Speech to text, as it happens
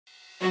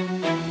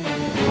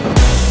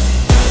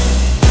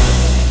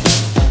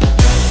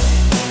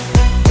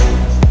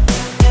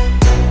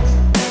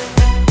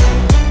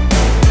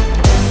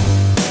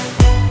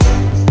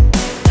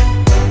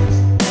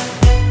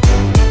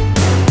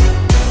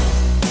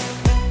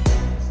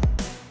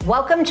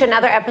Welcome to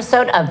another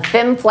episode of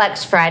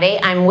FemFlex Friday.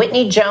 I'm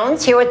Whitney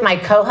Jones here with my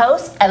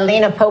co-host,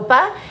 Alina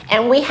Popa,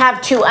 and we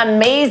have two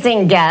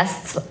amazing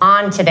guests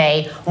on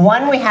today.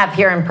 One we have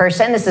here in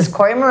person, this is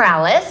Corrie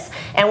Morales,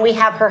 and we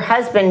have her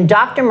husband,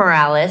 Dr.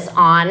 Morales,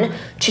 on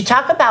to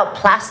talk about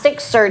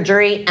plastic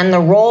surgery and the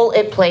role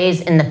it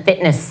plays in the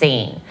fitness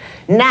scene.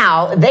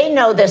 Now, they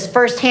know this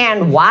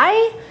firsthand.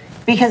 Why?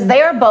 Because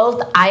they are both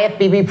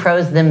IFBB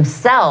pros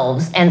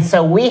themselves, and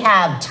so we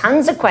have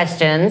tons of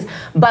questions.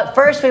 But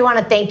first, we want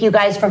to thank you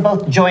guys for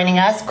both joining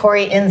us,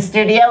 Corrie in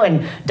studio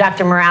and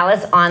Dr.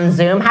 Morales on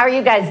Zoom. How are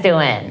you guys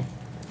doing?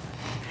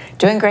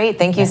 Doing great.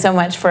 Thank you so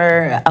much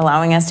for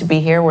allowing us to be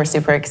here. We're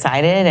super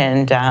excited,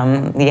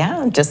 and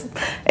yeah, just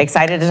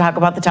excited to talk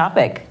about the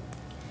topic.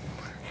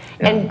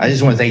 Yeah, and I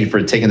just want to thank you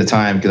for taking the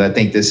time, because I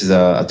think this is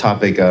a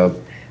topic of,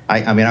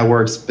 I mean, I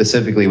work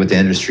specifically with the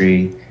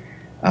industry.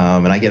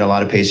 And I get a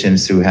lot of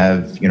patients who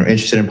have,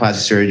 interested in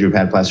plastic surgery, who've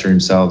had plastic surgery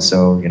themselves.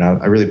 So,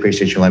 I really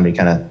appreciate you letting me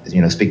kind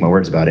of, speak my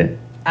words about it.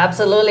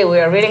 Absolutely. We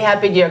are really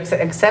happy you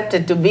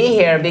accepted to be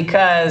here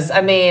because, I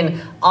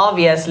mean,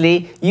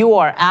 obviously you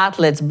are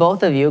athletes,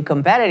 both of you,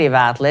 competitive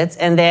athletes.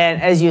 And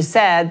then, as you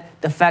said,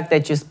 the fact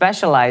that you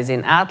specialize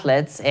in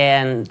athletes,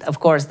 and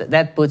of course,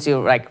 that puts you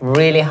like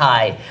really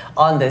high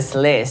on this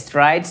list,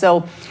 right?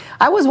 So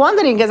I was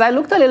wondering, because I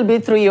looked a little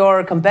bit through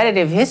your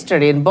competitive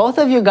history, and both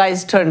of you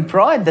guys turned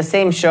pro at the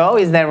same show.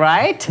 Is that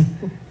right?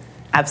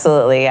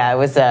 Absolutely, yeah. It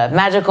was a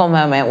magical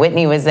moment.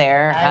 Whitney was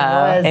there.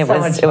 It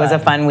was a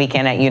fun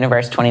weekend at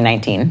Universe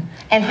 2019.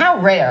 And how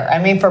rare? I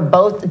mean, for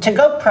both to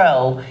go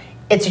pro,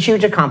 it's a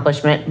huge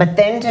accomplishment. But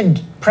then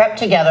to prep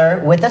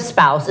together with a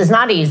spouse is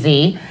not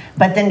easy.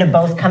 But then to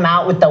both come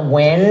out with the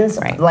wins,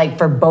 right, like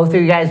for both of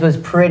you guys, was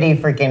pretty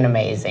freaking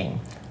amazing.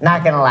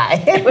 Not gonna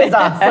lie, it was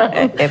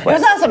awesome. It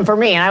was awesome for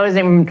me, and I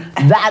wasn't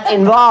that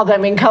involved. I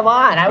mean, come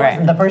on, I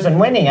wasn't the person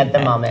winning at the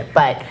moment.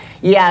 But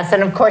yes,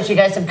 and of course, you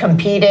guys have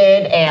competed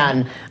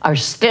and are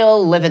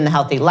still living the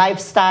healthy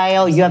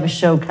lifestyle. You have a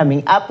show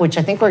coming up, which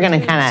I think we're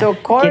gonna kind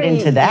of get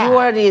into that. You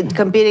are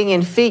competing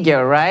in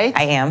figure, right?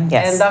 I am,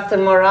 yes. And Dr.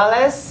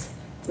 Morales,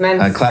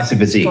 classic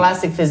physique.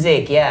 Classic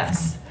physique,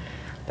 yes.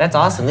 That's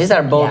awesome. These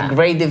are both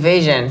great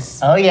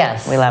divisions. Oh,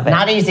 yes. We love it.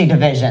 Not easy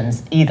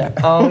divisions either.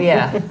 Oh,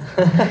 yeah.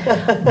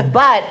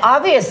 But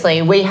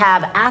obviously, we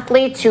have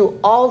athletes who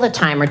all the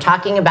time are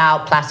talking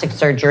about plastic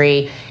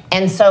surgery.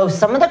 And so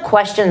some of the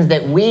questions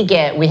that we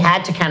get, we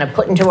had to kind of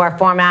put into our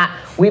format.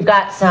 We've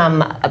got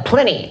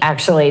plenty,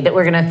 actually, that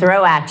we're going to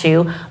throw at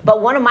you.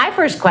 But one of my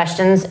first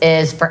questions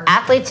is, for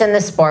athletes in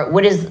this sport,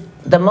 what is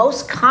the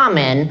most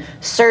common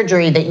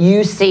surgery that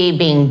you see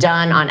being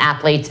done on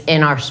athletes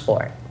in our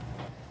sport?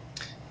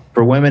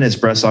 For women, it's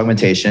breast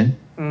augmentation.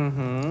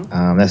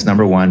 Mm-hmm. That's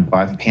number one,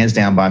 hands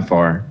down by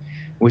far,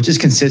 which is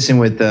consistent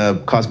with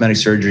cosmetic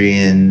surgery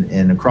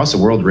in across the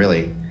world,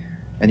 really.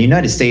 In the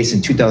United States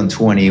in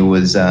 2020, it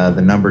was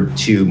the number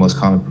 2 most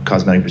common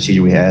cosmetic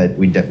procedure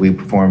we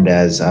performed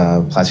as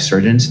plastic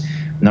surgeons.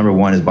 Number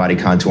 1 is body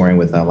contouring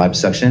with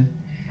liposuction.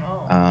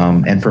 Oh.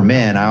 And for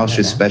men, I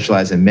also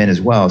specialize in men as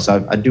well.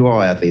 So I do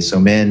all athletes. So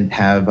men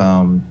have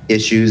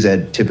issues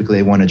that typically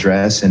they want to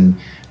address, and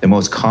the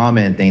most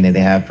common thing that they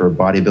have for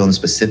bodybuilding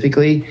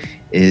specifically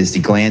is the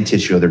gland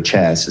tissue of their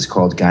chest. It's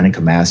called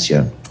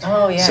gynecomastia.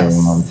 Oh, yes.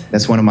 So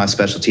that's one of my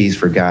specialties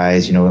for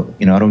guys. I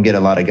don't get a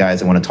lot of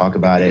guys that want to talk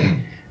about it,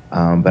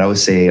 but I would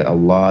say a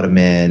lot of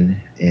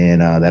men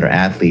that are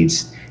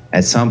athletes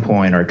at some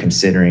point are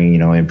considering,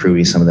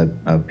 improving some of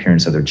the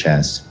appearance of their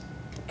chest.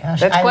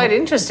 Gosh, that's quite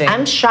interesting.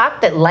 I'm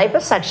shocked that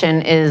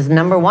liposuction is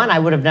number 1. I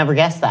would have never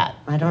guessed that.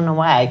 I don't know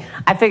why.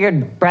 I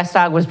figured breast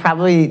aug was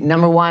probably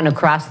number 1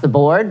 across the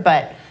board,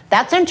 but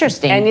that's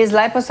interesting. And is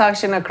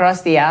liposuction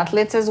across the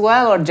athletes as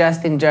well, or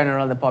just in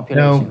general, the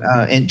population? No,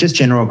 and just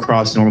general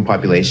across normal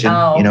population.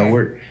 Oh, okay.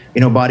 We're,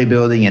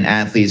 bodybuilding and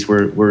athletes,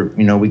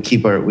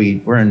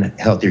 we're in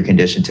healthier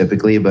condition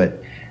typically,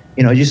 but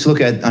just look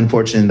at,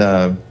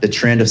 unfortunately, the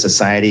trend of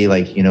society.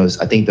 Like,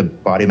 I think the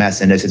body mass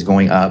index is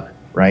going up,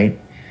 right?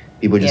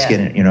 People just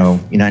getting,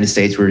 United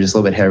States, we're just a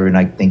little bit heavier than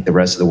I think the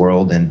rest of the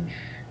world, and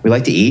we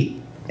like to eat.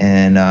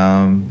 And,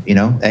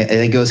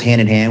 it goes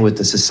hand in hand with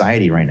the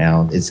society right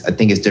now. I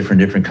think it's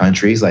different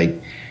countries. Like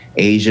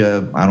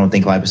Asia, I don't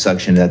think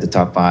liposuction is at the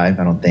top 5.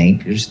 I don't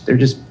think. They're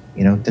just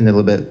tend a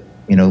little bit,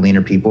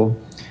 leaner people.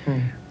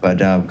 But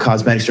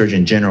cosmetic surgery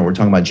in general, we're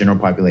talking about general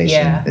population.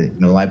 Yeah.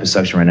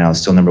 Liposuction right now is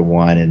still number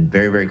 1, and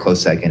very, very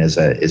close second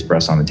is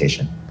breast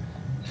augmentation.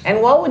 And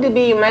what would it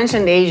be? You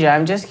mentioned Asia.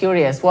 I'm just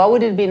curious. What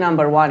would it be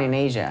number 1 in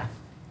Asia?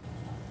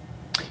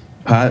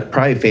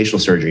 Probably facial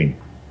surgery.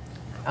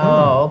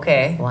 Oh,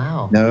 okay.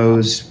 Wow.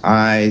 Nose,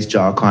 eyes,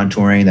 jaw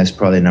contouring, that's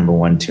probably number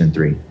 1, 2, and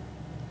 3.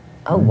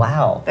 Oh,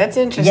 wow. That's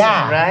interesting,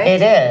 right?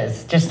 It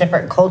is. Just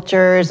different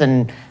cultures,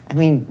 and I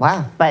mean,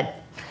 wow.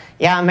 But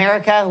yeah,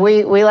 America,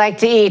 we like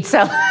to eat, so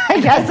I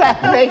guess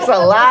that makes a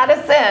lot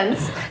of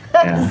sense,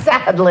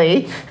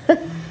 sadly.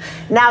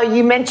 Now,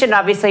 you mentioned,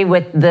 obviously,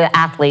 with the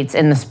athletes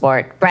in the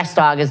sport, breast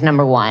aug is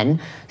number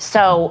 1.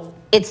 So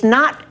it's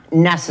not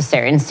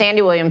necessary. And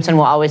Sandy Williamson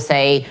will always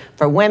say,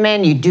 for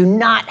women, you do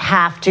not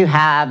have to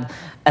have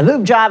a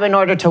boob job in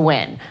order to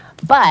win.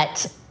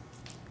 But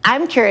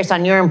I'm curious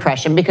on your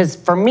impression, because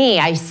for me,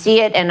 I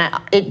see it and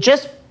it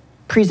just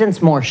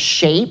presents more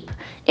shape,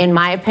 in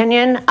my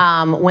opinion,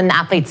 when the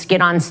athletes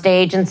get on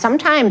stage. And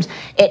sometimes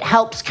it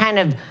helps kind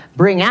of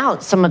bring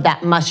out some of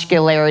that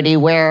muscularity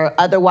where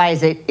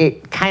otherwise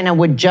it kind of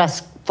would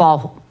just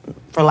fall,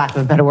 for lack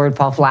of a better word,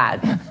 fall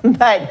flat.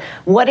 But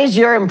what is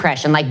your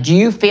impression? Like, do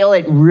you feel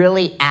it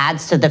really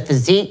adds to the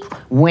physique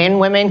when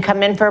women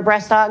come in for a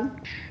breast aug?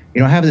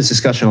 I have this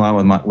discussion a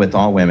lot with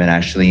all women,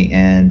 actually.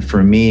 And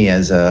for me,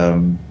 as a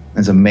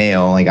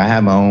male, like, I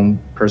have my own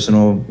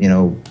personal,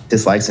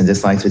 dislikes and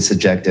dislikes. It's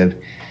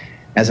subjective.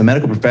 As a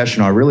medical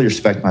professional, I really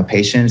respect my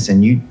patients,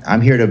 and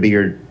I'm here to be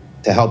here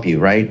to help you,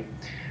 right?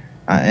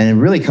 And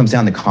it really comes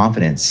down to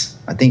confidence.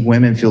 I think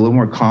women feel a little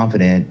more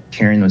confident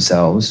carrying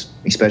themselves,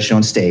 especially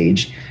on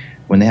stage,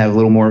 when they have a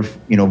little more,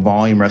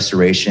 volume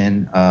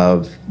restoration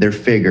of their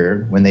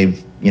figure, when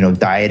they've,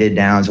 dieted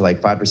down to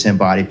like 5%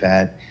 body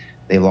fat,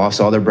 they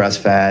lost all their breast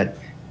fat,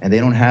 and they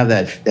don't have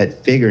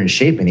that figure and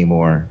shape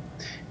anymore.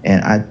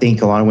 And I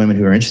think a lot of women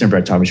who are interested in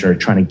breast augmentation are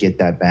trying to get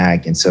that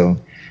back. And so,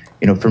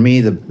 for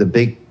me,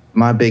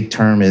 my big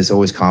term is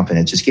always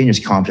confidence, just getting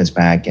your confidence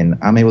back. And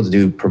I'm able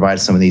to provide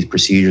some of these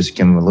procedures to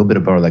give them a little bit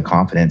of that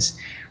confidence.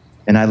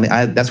 And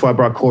that's why I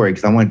brought Corrie,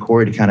 because I want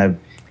Corrie to kind of,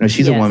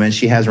 she's a woman,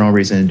 she has her own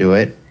reason to do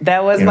it.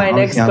 That was my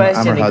next question.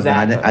 I'm her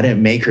husband. Exactly. I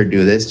didn't make her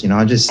do this.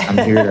 I'm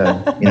here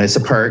to, it's a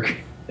perk.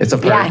 It's a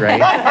perk, right?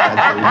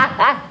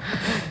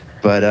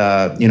 But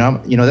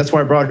that's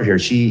why I brought her here.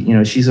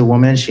 She's a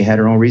woman. She had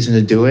her own reason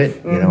to do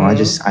it.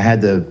 I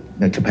had the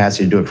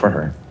capacity to do it for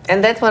her.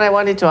 And that's what I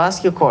wanted to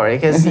ask you, Corrie,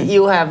 because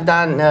you have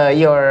done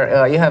you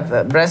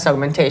have breast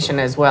augmentation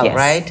as well, yes,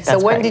 right? So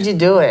when did you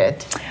do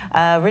it?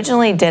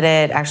 Originally did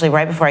it actually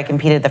right before I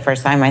competed the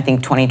first time, I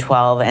think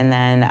 2012, and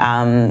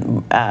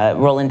then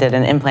Roland did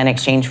an implant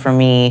exchange for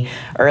me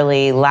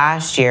early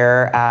last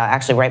year,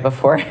 actually right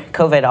before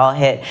COVID all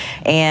hit.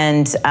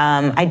 And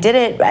I did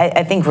it,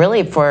 I think,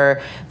 really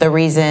for the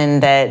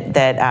reason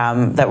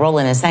that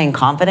Roland is saying,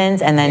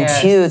 confidence, and then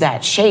two,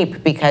 that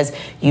shape, because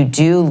you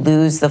do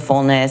lose the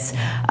fullness,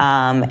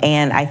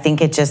 and I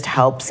think it just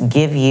helps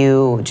give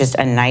you just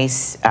a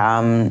nice,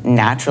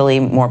 naturally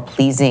more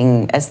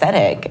pleasing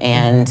aesthetic.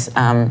 And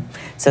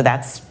so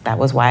that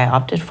was why I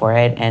opted for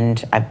it,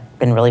 and I've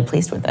been really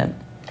pleased with it.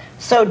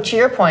 So to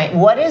your point,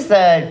 what is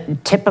the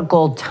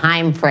typical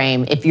time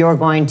frame if you're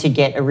going to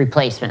get a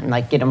replacement,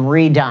 like get them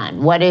redone?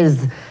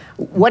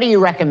 What do you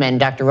recommend,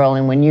 Dr.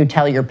 Rolland, when you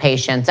tell your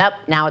patients,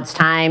 now it's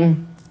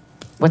time?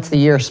 What's the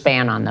year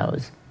span on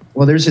those?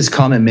 Well, there's this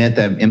common myth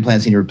that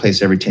implants need to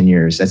replace every 10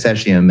 years. That's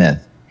actually a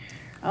myth.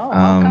 Oh,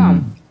 how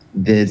come?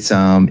 It's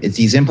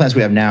these implants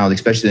we have now,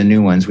 especially the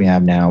new ones we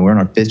have now. We're on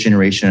our 5th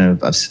generation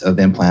of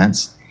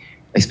implants,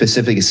 like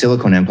specifically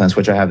silicone implants,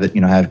 which I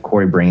have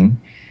Corrie bring.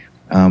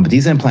 But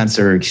these implants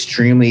are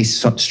extremely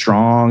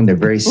strong. They're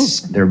very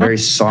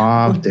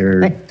soft.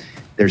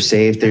 They're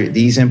safe.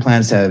 These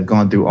implants have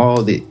gone through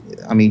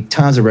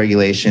tons of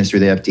regulations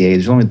through the FDA.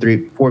 There's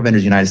only 4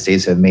 vendors in the United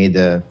States that have made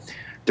the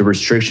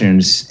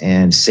restrictions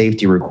and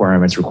safety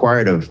requirements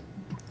required of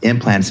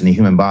implants in the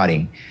human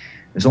body.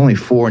 There's only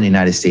 4 in the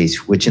United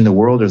States, which in the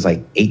world there's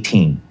like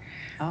 18.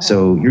 Oh.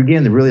 So you're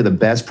getting really the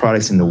best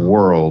products in the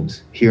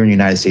world here in the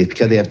United States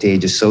because the FDA is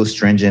just so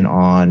stringent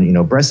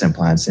on breast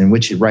implants, and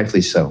which is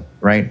rightfully so,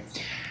 right?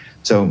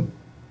 So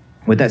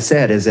with that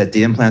said, is that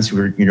the implants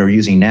we're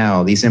using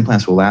now, these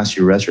implants will last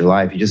you the rest of your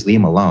life. You just leave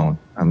them alone.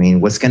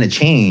 What's going to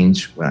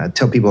change? I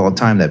tell people all the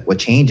time that what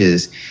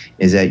changes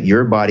is that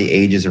your body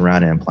ages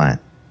around an implant.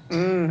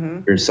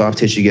 Mm-hmm. Your soft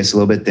tissue gets a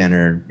little bit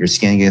thinner, your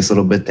skin gets a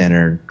little bit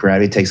thinner,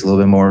 gravity takes a little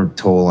bit more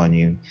toll on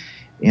you,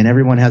 and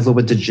everyone has a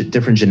little bit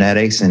different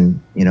genetics and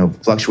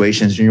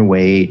fluctuations in your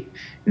weight.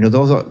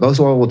 Those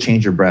all will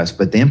change your breast,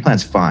 but the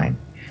implant's fine.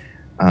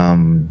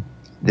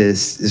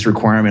 This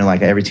requirement,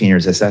 like every 10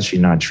 years, that's actually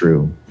not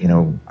true.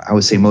 I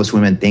would say most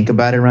women think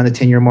about it around the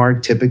 10-year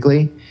mark.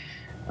 Typically,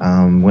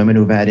 women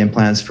who've had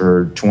implants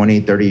for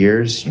 20, 30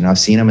 years, I've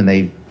seen them,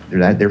 and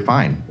they're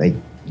fine.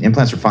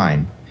 Implants are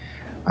fine.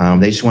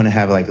 They just want to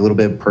have like a little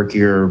bit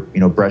perkier,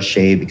 breast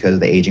shape because of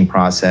the aging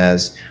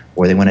process,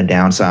 or they want to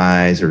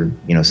downsize, or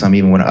some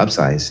even want to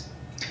upsize.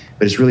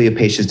 But it's really a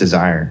patient's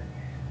desire.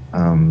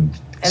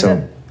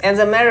 As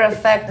a matter of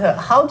fact,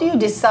 how do you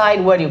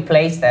decide where you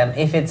place them?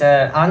 If it's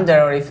under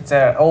or if it's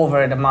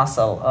over the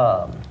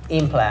muscle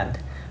implant,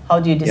 how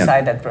do you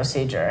decide that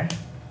procedure?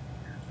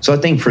 So I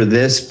think for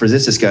this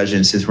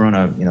discussion, since we're on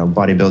a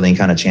bodybuilding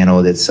kind of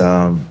channel, that's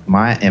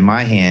in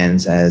my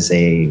hands as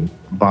a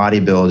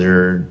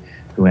bodybuilder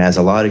who has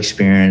a lot of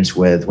experience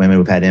with women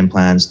who've had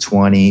implants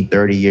 20,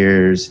 30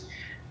 years,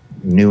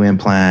 new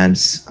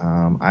implants.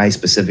 I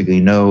specifically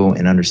know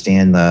and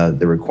understand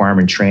the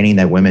requirement training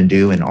that women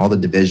do in all the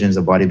divisions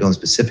of bodybuilding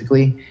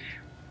specifically,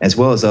 as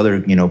well as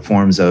other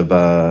forms of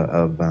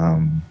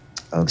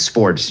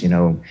sports,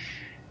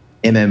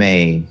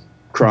 MMA,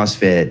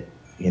 CrossFit,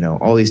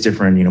 all these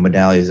different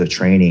modalities of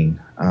training.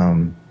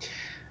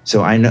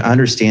 So I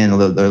understand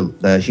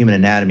the human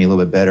anatomy a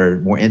little bit better,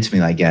 more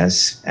intimately, I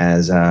guess,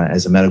 as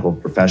a medical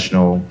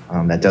professional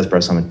that does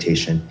breast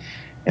augmentation.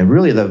 And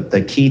really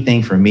the key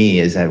thing for me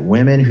is that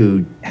women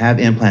who have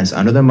implants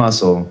under the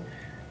muscle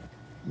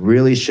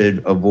really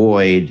should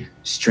avoid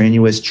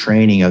strenuous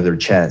training of their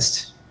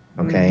chest,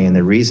 okay? And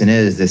the reason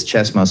is this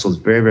chest muscle is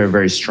very, very,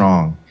 very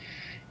strong.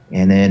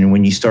 And then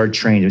when you start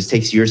training, it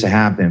takes years to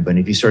happen, but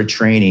if you start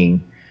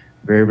training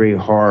very, very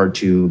hard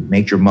to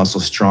make your muscle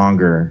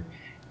stronger,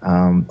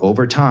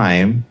 over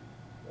time,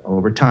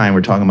 we're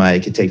talking about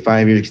it could take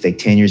 5 years, it could take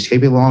 10 years, it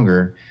could be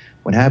longer.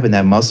 What happens,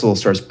 that muscle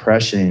starts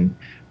pressing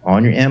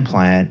on your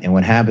implant, and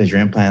what happens, your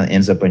implant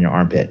ends up in your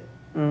armpit,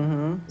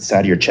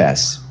 inside of your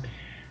chest.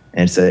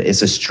 And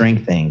it's a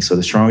strength thing. So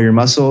the stronger your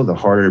muscle, the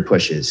harder it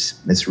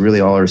pushes. It's really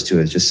all there is to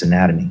it. It's just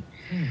anatomy.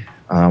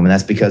 And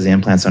that's because the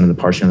implant's under the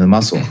portion of the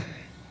muscle.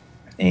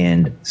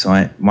 And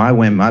so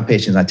my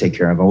patients I take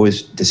care of, I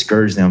always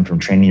discourage them from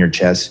training your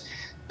chest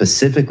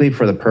specifically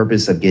for the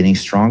purpose of getting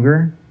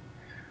stronger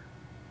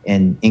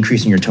and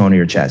increasing your tone of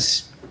your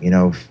chest. You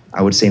know,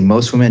 I would say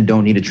most women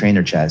don't need to train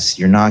their chest.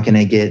 You're not going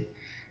to get,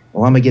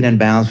 well, I'm going to get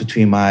imbalance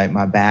between my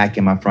back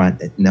and my front.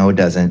 No, it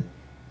doesn't.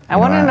 I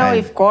want to know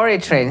if Corrie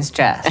trains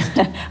chest.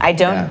 I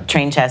don't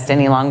train chest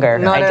any longer.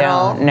 Not I at don't.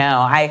 all? No,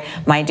 I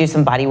might do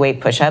some body weight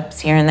push-ups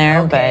here and there,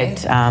 Okay.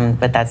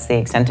 but that's the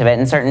extent of it.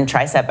 And certain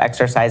tricep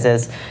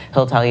exercises,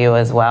 he'll tell you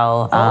as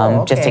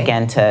well, just okay.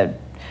 again to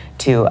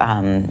you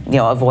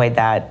know, avoid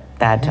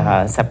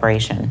that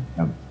separation.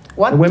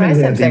 What The women who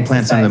have triceps the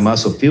implants under the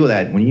exercises? muscle feel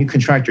that. When you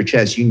contract your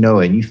chest, you know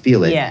it and you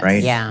feel it, Yes.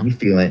 right? Yeah. You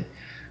feel it.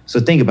 So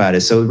think about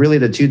it. So really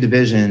the two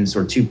divisions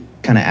or two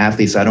kind of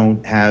athletes I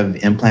don't have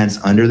implants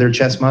under their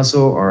chest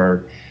muscle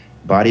are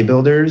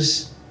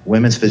bodybuilders,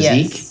 women's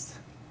physique, Yes.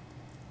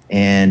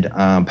 and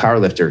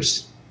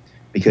powerlifters.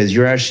 Because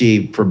you're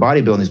actually, for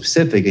bodybuilding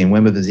specifically, and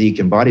women's physique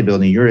and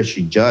bodybuilding, you're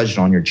actually judged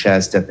on your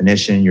chest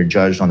definition, you're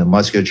judged on the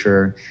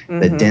musculature,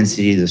 the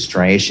density, the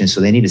striation,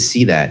 so they need to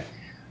see that.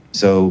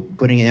 So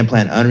putting an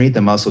implant underneath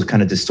the muscle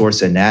kind of distorts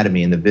the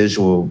anatomy and the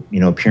visual, you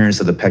know, appearance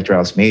of the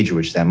pectoralis major,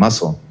 which is that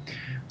muscle.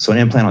 So an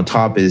implant on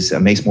top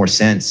makes more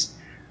sense,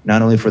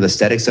 not only for the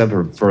aesthetics of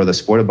or for the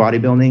sport of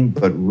bodybuilding,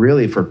 but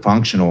really for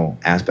functional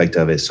aspect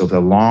of it. So for the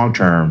long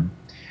term,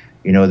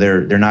 you know,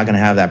 they're not going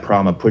to have that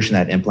problem of pushing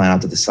that implant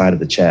out to the side of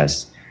the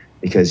chest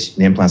because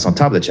the implant's on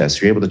top of the chest.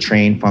 So you're able to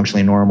train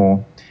functionally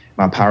normal.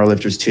 My power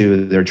lifters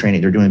too, they're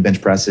doing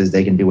bench presses.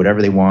 They can do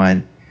whatever they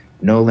want,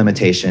 no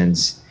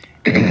limitations.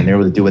 And they're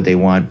able to do what they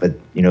want, but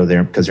you know,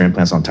 because their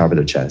implants on top of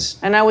their chest.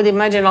 And I would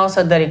imagine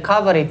also the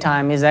recovery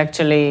time is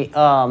actually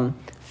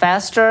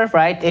faster,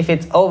 right? If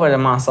it's over the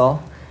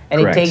muscle,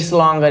 and Correct. it takes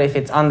longer if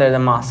it's under the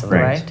muscle,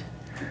 Right. right?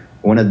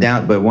 One of the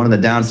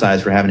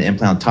downsides for having an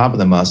implant on top of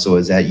the muscle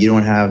is that you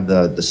don't have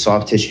the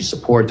soft tissue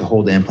support to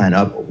hold the implant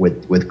up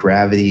with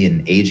gravity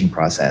and aging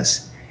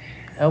process.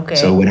 Okay.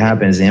 So what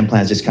happens, the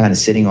implant's just kind of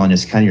sitting on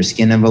this kind of your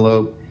skin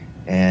envelope,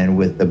 and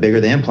with the bigger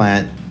the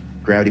implant,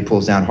 gravity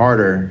pulls down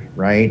harder,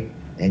 right?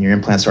 And your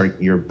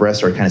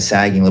breasts are kind of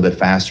sagging a little bit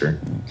faster.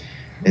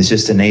 It's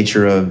just the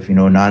nature of, you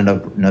know, not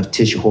enough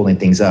tissue holding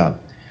things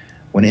up.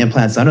 When the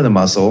implant's under the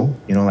muscle,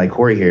 you know, like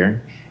Corrie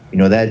here, you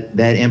know,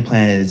 that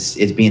implant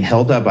is being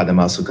held up by the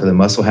muscle because the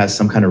muscle has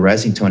some kind of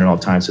resting to it at all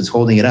times. So it's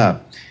holding it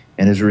up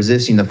and is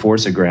resisting the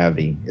force of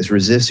gravity. It's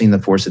resisting the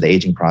force of the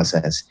aging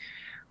process.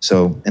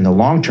 So in the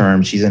long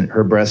term,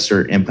 her breasts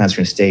or implants are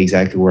going to stay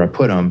exactly where I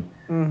put them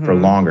for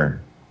longer.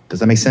 Does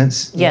that make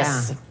sense?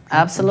 Yes, Yeah.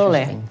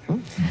 absolutely.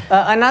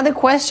 Another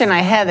question I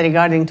had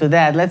regarding to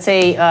that, let's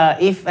say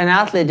if an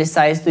athlete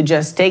decides to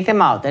just take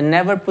them out and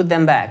never put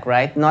them back,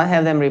 right? Not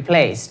have them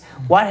replaced.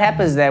 What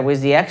happens there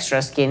with the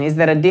extra skin? Is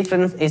there a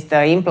difference if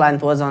the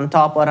implant was on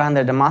top or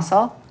under the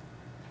muscle?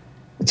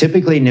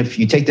 Typically, if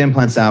you take the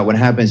implants out, what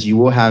happens, you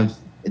will have,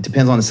 it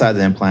depends on the size of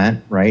the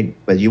implant, right?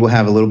 But you will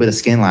have a little bit of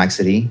skin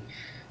laxity.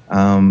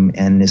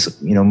 And this,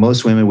 you know,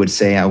 most women would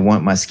say, I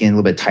want my skin a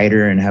little bit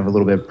tighter and have a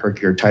little bit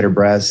perkier, tighter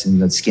breasts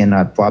and the skin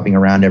not flopping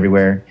around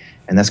everywhere.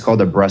 And that's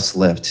called a breast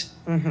lift.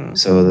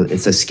 So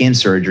it's a skin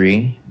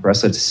surgery.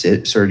 Breast lift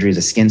surgery is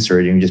a skin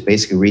surgery. You just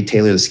basically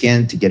retailor the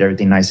skin to get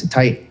everything nice and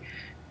tight.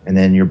 And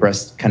then your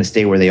breasts kind of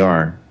stay where they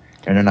are.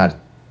 And they're not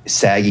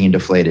sagging and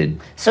deflated.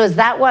 So is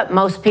that what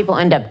most people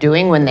end up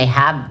doing when they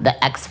have the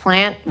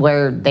explant,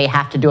 where they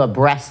have to do a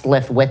breast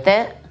lift with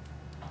it?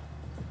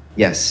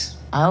 Yes.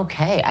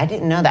 Okay, I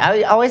didn't know that.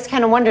 I always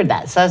kind of wondered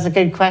that, so that's a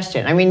good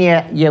question. I mean,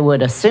 you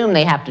would assume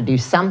they have to do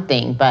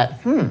something,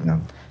 but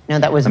no,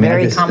 that was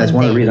very common. That's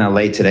one of the thing. reasons I'm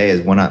late today.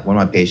 Is one of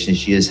my patients,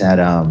 she just had,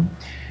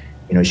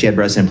 you know, she had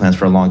breast implants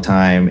for a long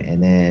time,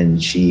 and then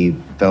she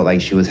felt like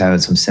she was having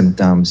some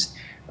symptoms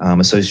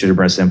associated with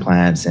breast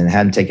implants, and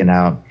had them taken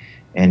out.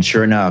 And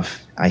sure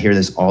enough, I hear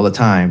this all the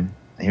time.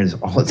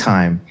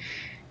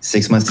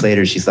 6 months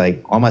later, she's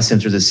like, all my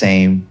symptoms are the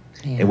same.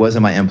 Yeah. It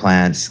wasn't my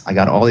implants. I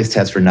got all these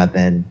tests for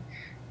nothing,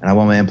 and I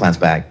want my implants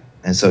back.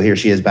 And so here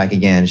she is back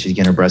again. She's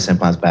getting her breast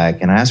implants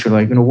back. And I asked her,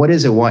 like, you know, what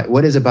is it?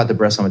 What is it about the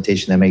breast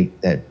augmentation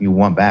that you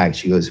want back?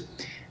 She goes,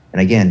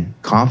 and again,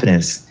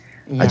 confidence.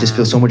 I just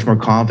feel so much more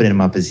confident in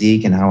my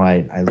physique and how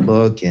I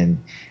look,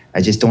 and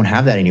I just don't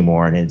have that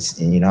anymore. And it's,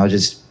 and, you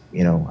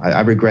know,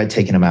 I regret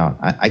taking them out.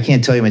 I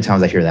can't tell you how many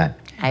times I hear that.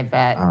 I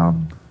bet.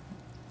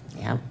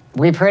 Yeah,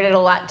 we've heard it a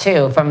lot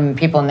too from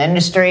people in the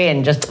industry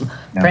and just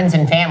friends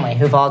and family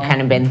who've all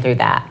kind of been through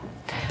that.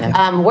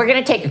 We're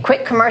going to take a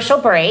quick commercial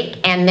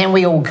break, and then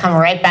we will come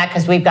right back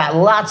because we've got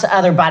lots of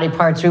other body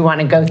parts we want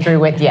to go through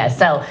with you.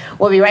 So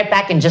we'll be right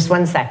back in just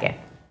 1 second.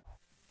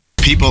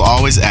 People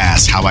always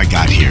ask how I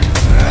got here.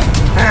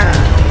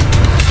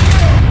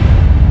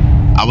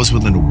 I was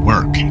willing to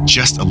work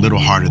just a little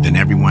harder than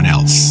everyone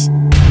else.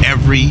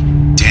 Every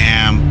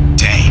damn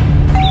day.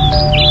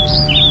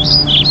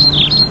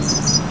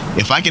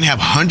 If I can have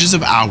hundreds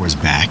of hours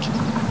back,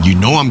 you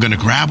know I'm gonna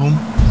grab them.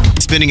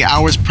 Spending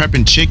hours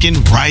prepping chicken,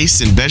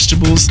 rice, and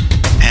vegetables,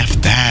 F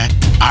that.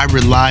 I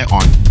rely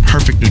on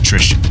perfect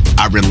nutrition.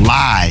 I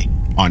rely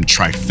on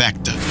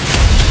trifecta.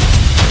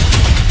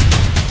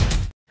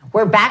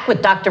 We're back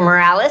with Dr.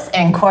 Morales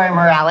and Corrie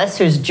Morales,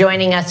 who's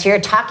joining us here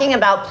talking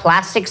about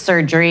plastic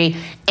surgery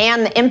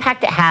and the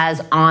impact it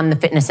has on the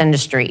fitness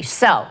industry.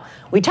 So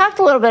we talked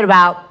a little bit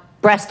about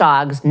breast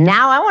dogs.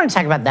 Now I want to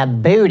talk about the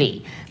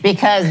booty,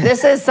 because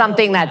this is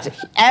something that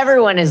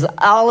everyone is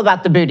all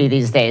about, the booty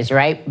these days,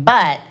 right?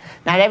 But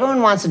not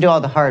everyone wants to do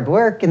all the hard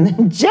work in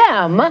the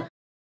gym.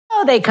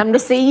 So they come to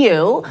see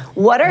you.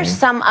 What are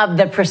some of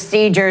the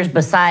procedures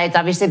besides,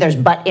 obviously there's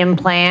butt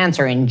implants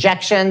or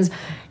injections?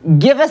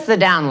 Give us the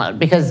download,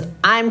 because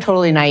I'm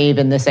totally naive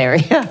in this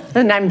area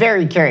and I'm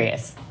very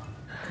curious.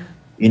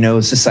 You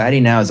know, society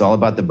now is all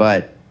about the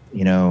butt.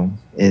 You know,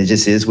 it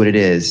just is what it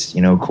is.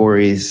 You know,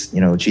 Corrie's,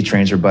 you know, she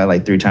trains her butt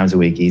like 3 times a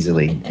week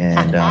easily.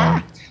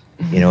 And,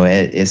 you know,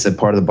 it's a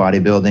part of the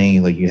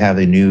bodybuilding. Like, you have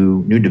a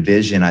new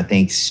division, I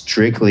think,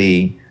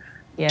 strictly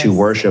to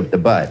worship the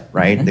butt,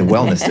 right? The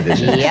wellness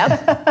division.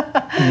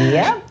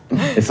 Yep.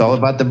 It's all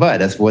about the butt.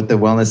 That's what the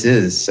wellness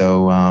is.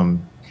 So,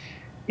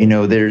 you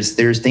know, there's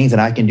things that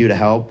I can do to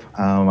help.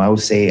 I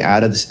would say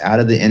out of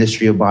the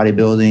industry of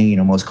bodybuilding, you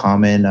know, most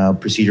common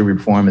procedure we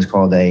perform is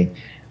called a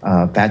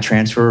fat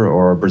transfer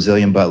or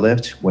Brazilian butt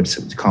lift,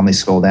 what's commonly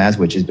sold as,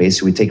 which is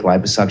basically we take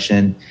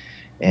liposuction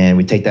and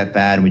we take that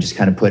fat and we just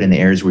kind of put it in the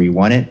areas where you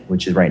want it,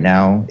 which is right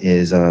now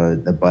is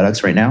the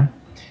buttocks right now.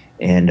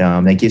 And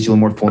that gives you a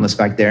little more fullness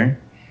back there.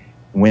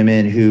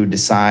 Women who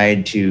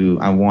decide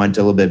I want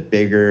a little bit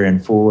bigger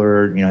and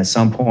fuller, you know, at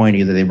some point,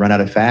 either they run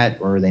out of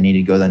fat or they need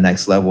to go the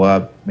next level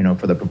up, you know,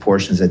 for the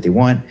proportions that they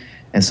want.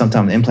 And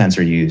sometimes implants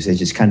are used. It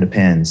just kind of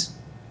depends.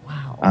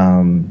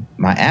 Wow.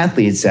 My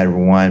athletes that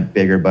want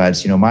bigger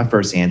butts, you know, my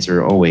first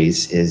answer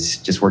always is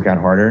just work out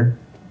harder.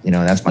 You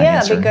know, that's my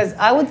answer. Yeah, because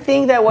I would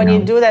think that when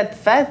you do that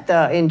fat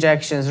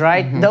injections,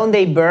 right, don't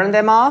they burn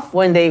them off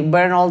when they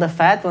burn all the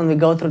fat when we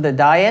go through the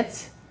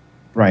diets?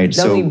 Right.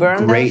 Don't we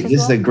burn great.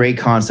 This is a great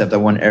concept. I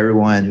want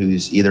everyone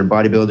who's either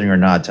bodybuilding or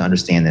not to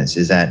understand this,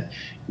 is that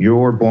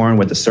you're born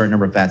with a certain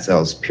number of fat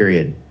cells,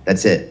 period.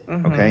 That's it.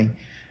 Okay.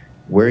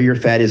 Where your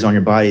fat is on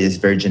your body is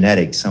very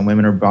genetic. Some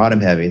women are bottom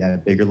heavy, they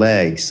have bigger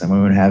legs. Some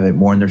women have it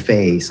more in their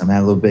face. Some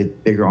have a little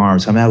bit bigger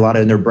arms. Some have a lot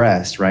in their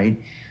breast,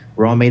 right?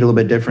 We're all made a little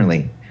bit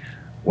differently.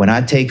 When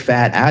I take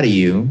fat out of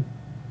you,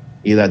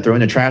 either I throw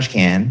in the trash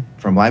can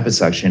from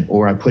liposuction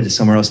or I put it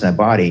somewhere else in that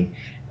body,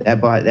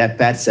 that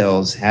fat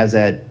cells has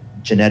that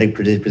genetic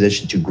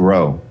predisposition to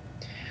grow.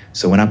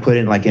 So when I put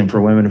in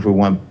for women who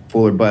want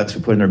fuller butts, who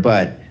put in their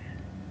butt,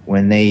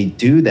 when they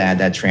do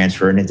that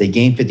transfer, and if they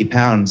gain 50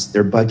 pounds,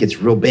 their butt gets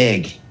real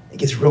big. It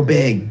gets real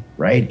big,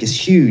 right? It gets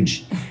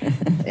huge.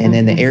 And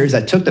then the areas I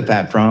took the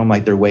fat from,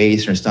 like their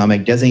waist or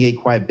stomach, doesn't get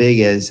quite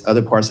big as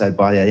other parts of that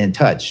body I didn't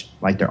touch,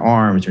 like their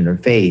arms or their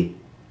face.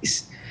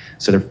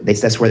 So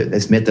that's where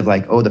this myth of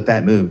like, oh, the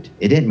fat moved.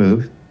 It didn't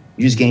move.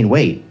 You just gained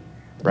weight.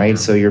 Right,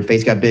 so your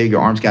face got big, your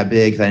arms got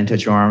big because I didn't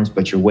touch your arms,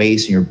 but your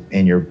waist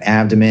and your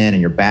abdomen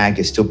and your back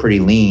is still pretty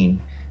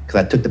lean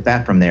because I took the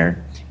fat from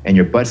there, and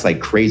your butt's like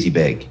crazy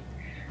big.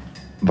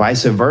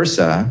 Vice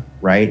versa,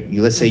 right?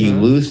 Let's say you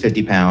lose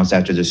 50 pounds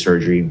after the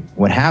surgery.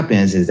 What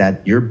happens is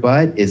that your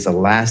butt is the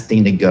last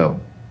thing to go.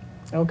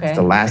 Okay. It's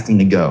the last thing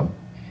to go.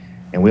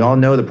 And we all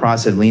know the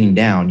process of leaning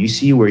down. You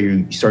see where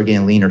you start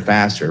getting leaner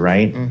faster,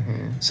 right?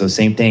 So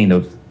same thing.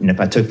 If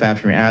I took fat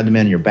from your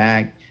abdomen and your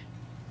back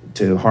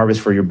to harvest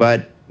for your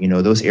butt, you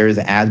know, those areas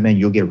of abdomen,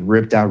 you'll get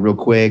ripped out real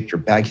quick. Your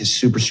back is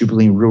super, super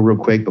lean real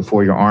quick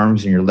before your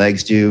arms and your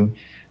legs do.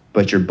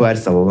 But your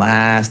butt's the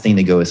last thing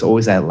to go. It's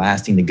always that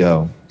last thing to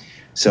go.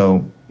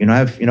 So, you know,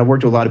 I've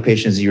worked with a lot of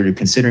patients who are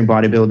considering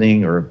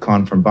bodybuilding or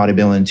gone from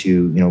bodybuilding to,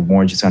 you know,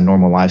 more just a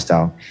normal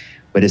lifestyle.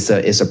 But it's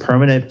a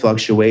permanent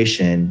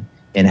fluctuation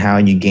in how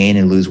you gain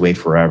and lose weight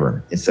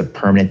forever. It's a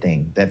permanent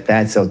thing. That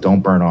fat cells don't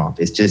burn off.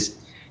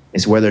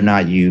 It's whether or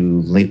not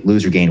you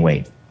lose or gain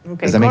weight.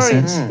 Okay, Does that make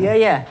Corrie, sense?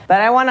 Yeah. But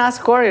I want to ask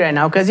Corrie right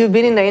now, because you've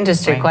been in the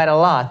industry quite a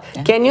lot.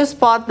 Yeah. Can you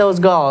spot those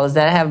girls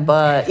that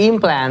have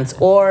implants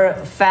or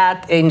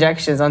fat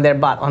injections on their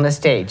butt on the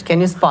stage?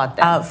 Can you spot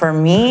them? For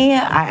me,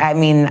 I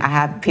mean, I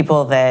have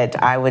people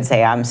that I would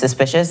say I'm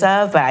suspicious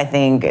of, but I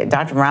think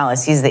Dr.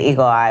 Morales, he's the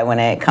eagle eye when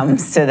it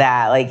comes to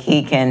that. Like,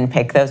 he can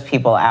pick those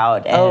people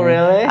out. And, oh,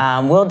 really?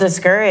 We'll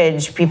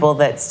discourage people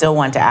that still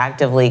want to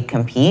actively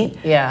compete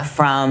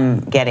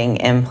from getting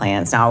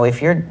implants. Now, if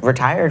you're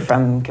retired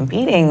from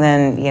competing,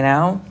 then, you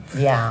know,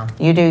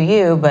 you do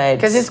you, but...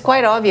 Because it's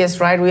quite obvious,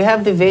 right? We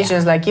have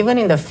divisions, like even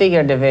in the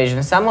figure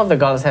division, some of the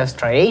girls have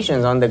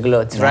striations on the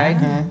glutes,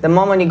 right? The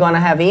moment you're going to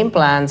have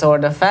implants or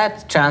the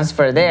fat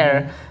transfer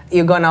there,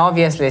 you're going to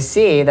obviously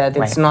see that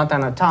it's not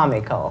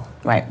anatomical.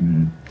 Right.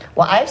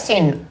 Well, I've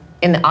seen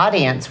in the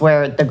audience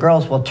where the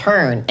girls will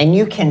turn and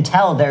you can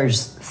tell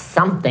there's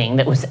something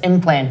that was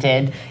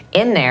implanted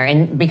in there,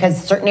 and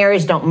because certain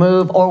areas don't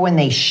move, or when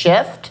they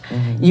shift,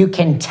 you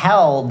can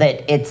tell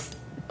that it's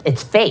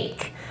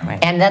fake.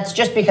 Right. And that's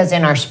just because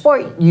in our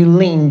sport, you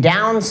lean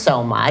down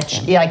so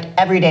much. Like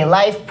everyday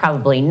life,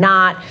 probably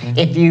not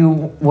if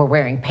you were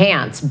wearing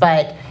pants.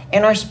 But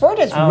in our sport,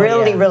 it's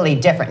really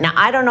different. Now,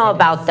 I don't know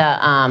about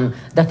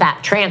the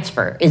fat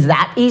transfer. Is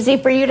that easy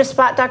for you to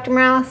spot, Dr.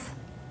 Morales?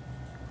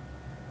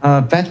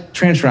 Fat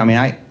transfer, I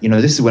mean,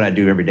 this is what I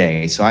do every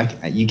day. So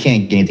you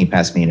can't get anything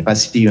past me. And if I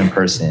see you in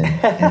person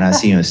and I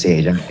see you on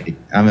stage,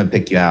 I'm going to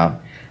pick you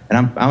out.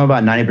 And I'm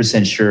about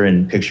 90% sure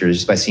in pictures,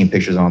 just by seeing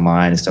pictures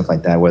online and stuff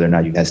like that, whether or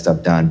not you had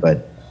stuff done.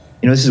 But,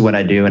 this is what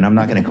I do. And I'm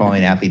not going to call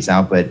any athletes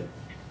out, but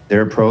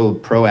there are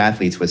pro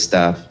athletes with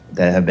stuff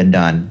that have been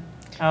done.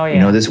 Oh,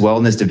 yeah. This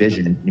wellness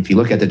division, if you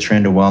look at the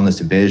trend of wellness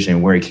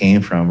division, where it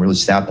came from, really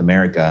South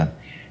America,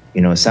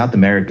 South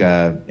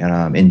America,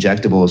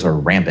 injectables are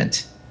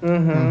rampant.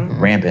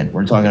 Rampant.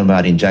 We're talking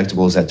about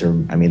injectables that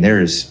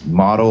there's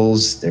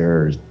models,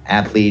 there's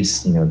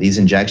athletes, these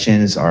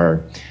injections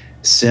are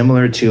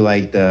similar to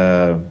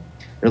they're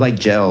like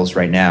gels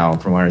right now,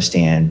 from what I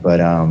understand. But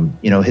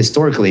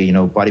historically,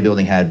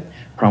 bodybuilding had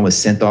a problem with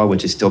synthol,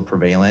 which is still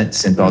prevalent.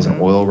 Synthol is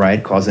an oil,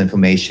 right? Causes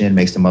inflammation,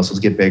 makes the muscles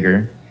get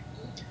bigger.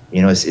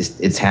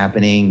 It's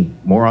happening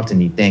more often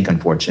than you think,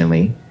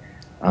 unfortunately.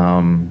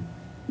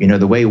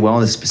 The way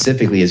wellness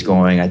specifically is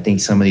going, I think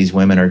some of these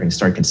women are going to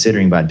start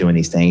considering about doing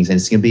these things, and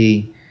it's going to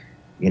be,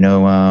 it's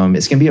going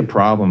to be a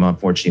problem,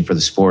 unfortunately, for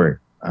the sport,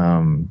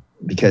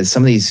 because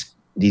some of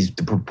the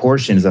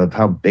proportions of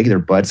how big their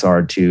butts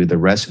are to the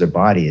rest of their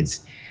body,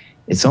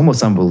 it's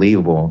almost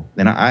unbelievable.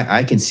 And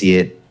I can see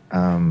it,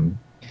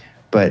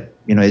 but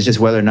it's just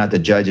whether or not the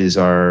judges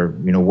are,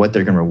 what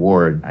they're going to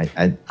reward.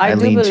 I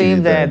do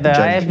believe that the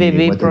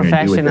IFBB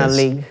Professional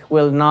League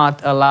will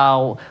not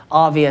allow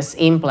obvious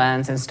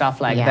implants and stuff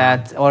like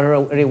that,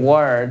 or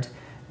reward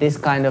this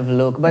kind of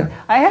look. But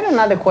I had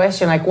another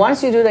question, like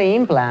once you do the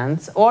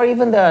implants or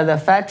even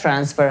the fat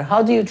transfer,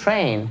 how do you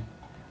train?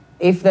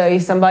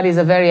 If somebody is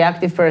a very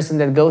active person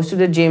that goes to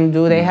the gym,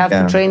 do they have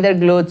to train their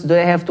glutes? Do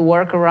they have to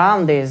work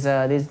around these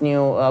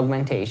new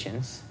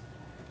augmentations?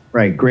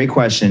 Right, great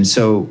question.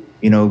 So,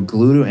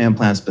 gluteal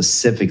implants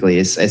specifically,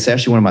 it's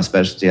actually one of my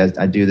specialties.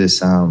 I do this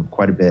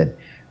quite a bit.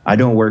 I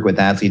don't work with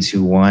athletes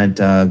who want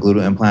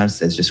gluteal implants.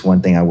 That's just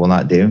one thing I will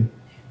not do.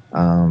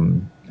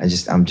 I'm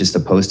just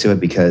opposed to it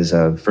because,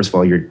 first of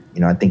all,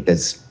 I think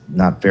that's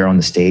not fair on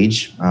the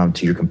stage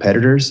to your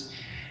competitors.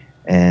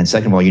 And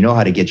second of all, you know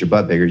how to get your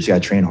butt bigger. You just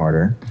got to train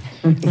harder.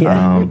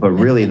 But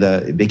really,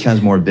 it becomes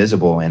more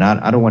visible. And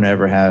I don't want to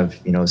ever have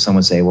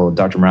someone say, "Well,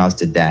 Dr. Morales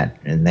did that,"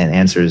 and that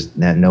answer is,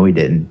 "No, he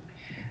didn't.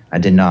 I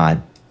did not."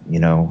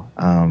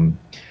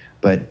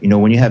 But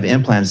when you have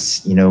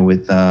implants, in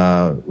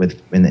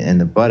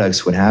the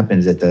buttocks, what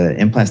happens is that the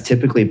implants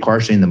typically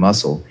partially in the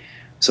muscle,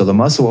 so the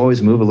muscle will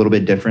always move a little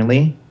bit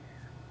differently.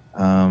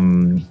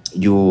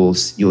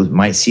 You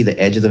might see the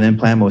edge of the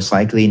implant most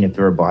likely, and if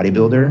you're a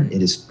bodybuilder,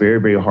 it is very,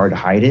 very hard to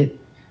hide it.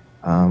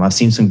 I've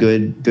seen some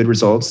good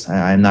results.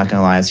 I'm not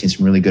gonna lie, I've seen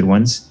some really good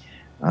ones,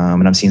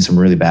 and I've seen some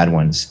really bad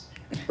ones.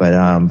 But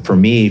for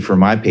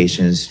my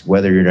patients,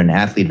 whether you're an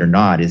athlete or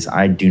not,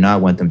 I do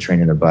not want them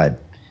training their butt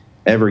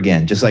ever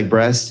again. Just like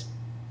breast,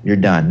 you're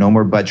done. No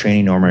more butt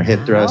training, no more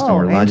hip thrusts, no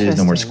more lunges,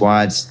 no more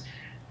squats,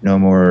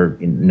 none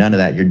of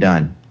that. You're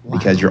done.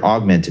 Because you're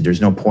augmented.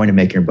 There's no point in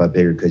making your butt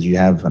bigger because you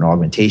have an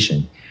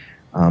augmentation.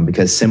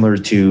 Because similar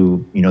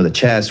to the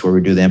chest, where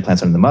we do the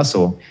implants under the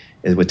muscle,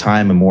 is with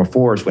time and more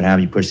force, what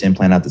happens, you push the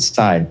implant out the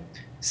side.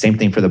 Same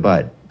thing for the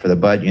butt. For the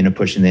butt, you end up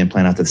pushing the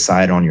implant out to the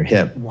side on your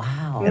hip.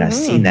 Wow. And I've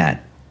seen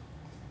that.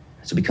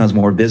 So it becomes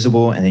more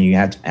visible, and then you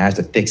have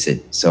to fix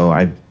it. So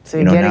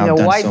you're getting a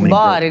white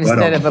butt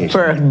instead of a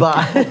perked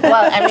butt.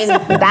 Well,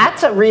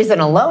 that's a reason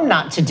alone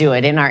not to do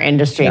it in our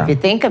industry, if you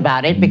think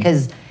about it,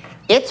 because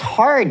it's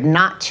hard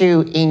not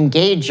to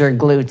engage your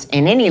glutes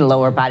in any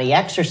lower body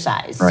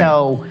exercise. Right.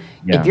 So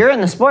if you're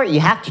in the sport, you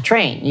have to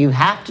train. You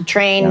have to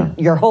train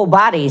your whole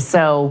body.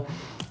 So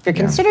If you're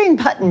considering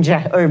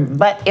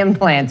butt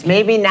implants,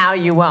 maybe now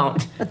you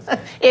won't.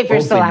 If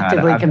you're still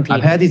actively competing.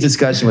 I've had these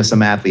discussions with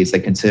some athletes that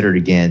consider it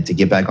again to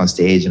get back on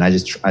stage, and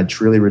I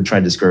truly would try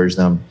to discourage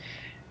them.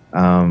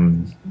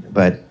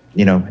 But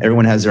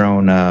everyone has their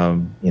own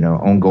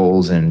own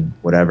goals and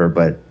whatever.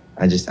 But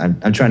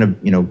I'm trying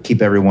to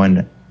keep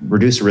everyone,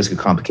 reduce the risk of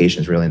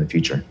complications really in the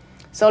future.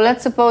 So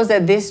let's suppose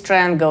that this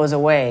trend goes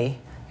away,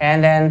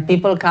 and then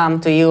people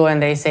come to you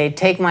and they say,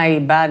 take my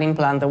butt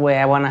implant away,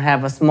 I want to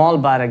have a small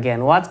butt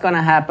again. What's going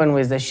to happen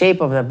with the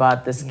shape of the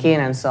butt, the skin,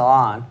 and so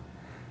on?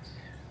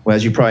 Well,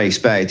 as you probably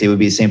expect, it would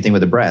be the same thing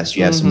with the breast.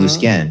 You have some loose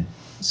skin.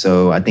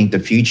 So I think the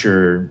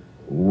future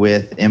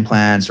with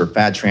implants or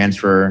fat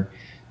transfer,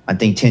 I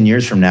think 10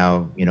 years from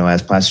now,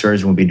 as plastic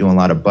surgeons, we'll be doing a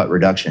lot of butt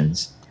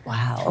reductions.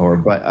 Wow. Or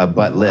a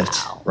butt lift,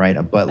 right?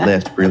 A butt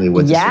lift, really,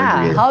 what the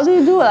surgery is. How do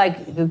you do it?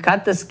 Like, you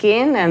cut the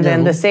skin and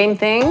then the same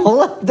thing?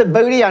 Pull up the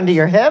booty onto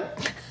your hip?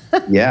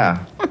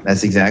 Yeah,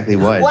 that's exactly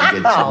what.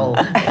 Wow.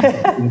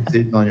 You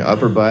get on your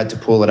upper butt to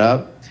pull it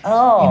up.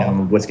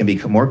 Oh. What's going to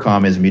be more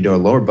common is when you do a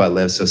lower butt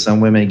lift. So some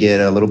women get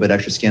a little bit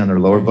extra skin on their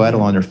lower butt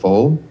along their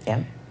fold.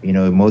 Yeah.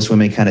 Most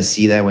women kind of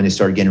see that when they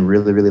start getting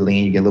really, really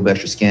lean, you get a little bit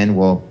extra skin.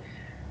 Well,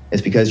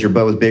 it's because your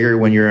butt was bigger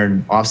when you're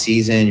in off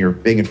season, you're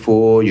big and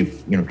full,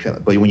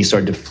 but when you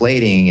start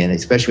deflating, and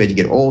especially as you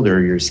get older,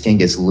 your skin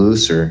gets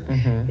looser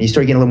and you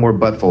start getting a little more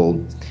butt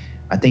fold.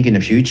 I think in the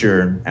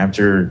future,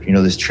 after,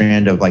 this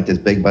trend of like this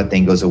big butt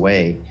thing goes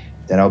away,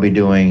 that I'll be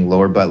doing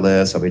lower butt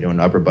lifts, I'll be doing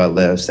upper butt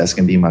lifts. That's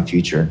going to be my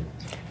future.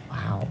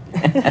 Wow.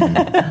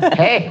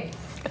 Hey,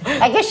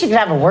 I guess you could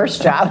have a worse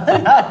job.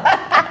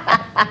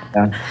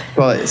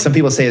 Well, some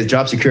people say it's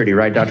job security,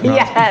 right, Dr. Morales?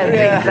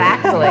 Yes,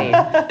 exactly.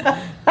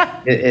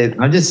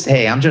 I'm just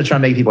trying to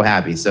make people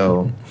happy.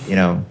 So,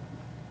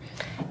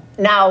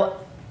 Now,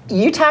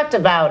 you talked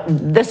about,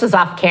 this is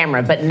off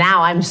camera, but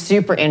now I'm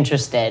super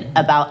interested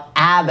about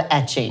ab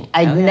etching.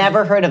 I'd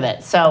never heard of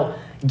it. So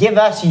give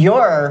us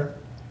your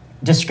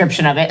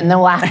description of it, and then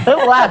we'll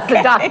ask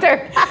the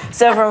doctor.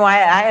 So from what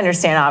I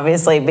understand,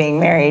 obviously being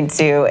married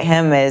to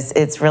him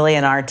it's really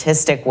an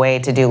artistic way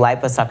to do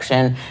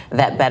liposuction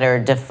that better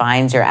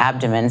defines your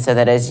abdomen, so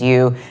that as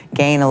you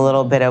gain a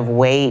little bit of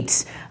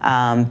weight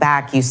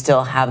back, you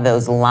still have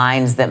those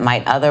lines that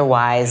might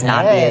otherwise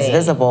not be as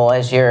visible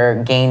as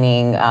you're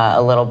gaining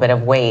a little bit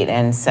of weight.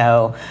 And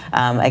so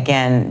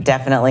again,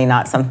 definitely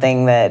not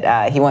something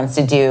that he wants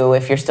to do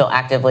if you're still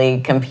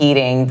actively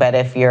competing, but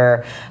if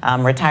you're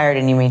retired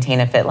and you maintain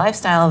a fit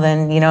lifestyle,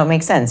 then it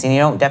makes sense. And you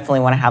don't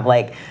definitely want to have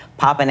like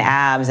popping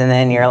abs and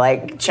then you're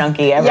like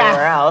chunky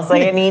everywhere else.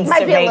 Like it needs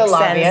to make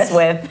sense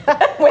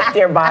with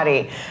your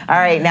body. All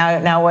right,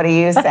 now what do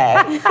you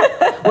say?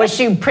 Was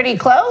she pretty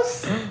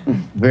close?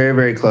 Very,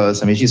 very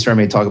close. I mean, she's heard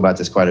me talk about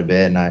this quite a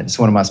bit, and it's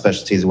one of my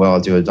specialties as well. I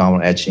do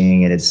abdominal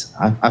etching, and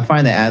I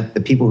find that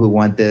the people who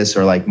want this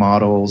are like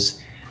models,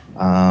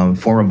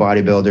 former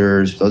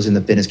bodybuilders, those in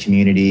the fitness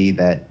community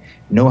that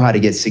know how to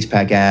get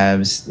six-pack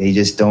abs.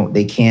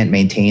 They can't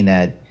maintain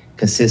that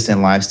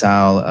consistent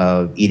lifestyle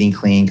of eating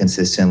clean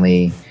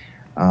consistently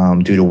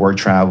due to work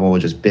travel,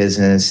 just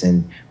business,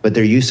 but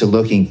they're used to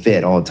looking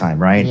fit all the time,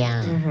 right?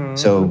 Yeah.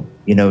 So,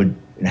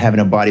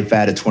 having a body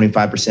fat at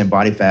 25%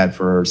 body fat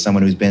for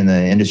someone who's been in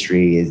the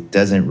industry,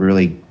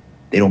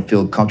 they don't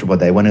feel comfortable with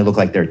that. They want to look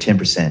like they're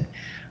 10%.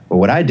 But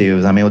what I do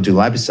is I'm able to do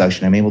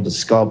liposuction. I'm able to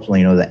sculpt,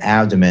 the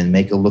abdomen,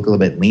 make it look a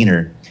little bit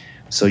leaner.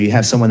 So you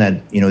have someone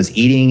that, is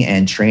eating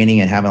and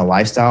training and having a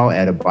lifestyle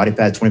at a body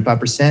fat of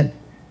 25%,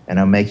 and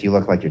I'll make you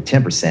look like you're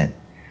 10%.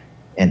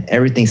 And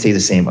everything stays the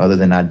same other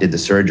than I did the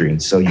surgery.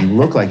 So you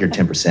look like you're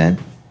 10%,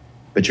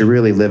 but you're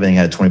really living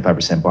at a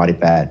 25% body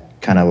fat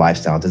kind of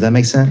lifestyle. Does that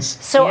make sense?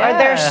 So are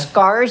there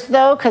scars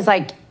though? Because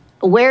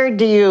where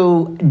do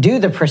you do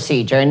the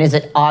procedure? And is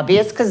it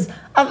obvious? Because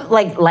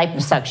like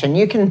liposuction,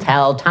 you can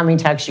tell, tummy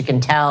tucks, you can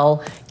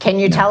tell. Can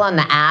you tell on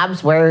the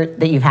abs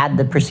that you've had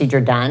the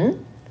procedure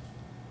done?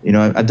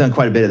 I've done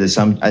quite a bit of this.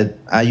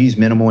 I use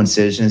minimal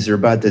incisions. They're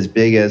about as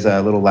big as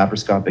a little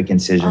laparoscopic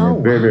incision. They're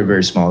very, very,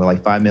 very small. They're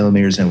like 5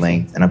 millimeters in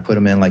length. And I put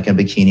them in like a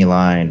bikini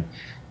line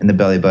in the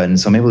belly button.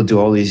 So I'm able to do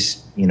all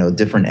these,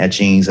 different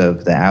etchings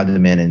of the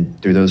abdomen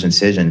and through those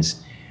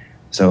incisions.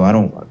 So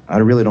I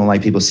really don't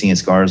like people seeing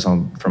scars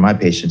for my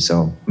patients.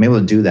 So I'm able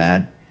to do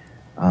that.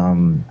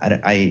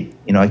 I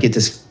get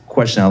this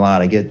question a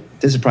lot. This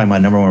is probably my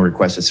number one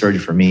requested surgery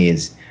for me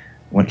is,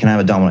 when can I have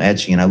abdominal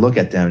etching? And I look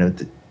at them,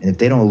 and if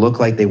they don't look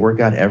like they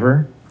work out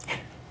ever,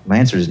 my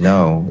answer is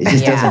no. It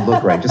just doesn't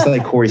look right. Just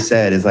like Corrie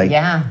said, it's like, you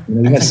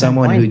have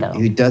someone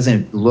who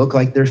doesn't look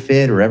like they're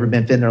fit or ever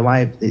been fit in their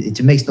life.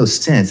 It makes no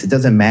sense. It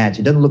doesn't match.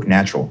 It doesn't look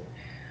natural.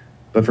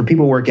 But for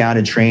people who work out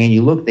and train,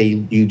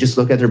 you just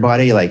look at their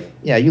body, you're like,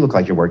 yeah, you look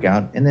like you work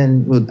out, and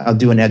then I'll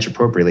do an etch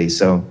appropriately.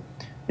 So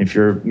if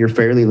you're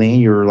fairly lean,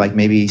 you're like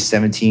maybe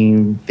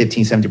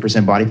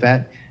 70% body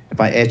fat.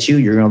 If I etch you,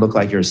 you're going to look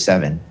like you're a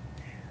 7.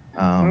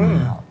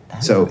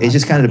 So it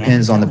just kind of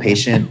depends on the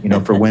patient.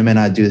 For women,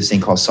 I do this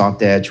thing called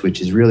soft etch, which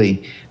is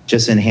really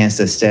just enhanced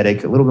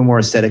aesthetic, a little bit more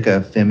aesthetic,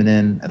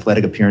 feminine,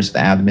 athletic appearance of the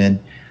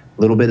abdomen,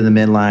 a little bit in the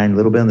midline, a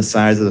little bit on the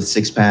sides of the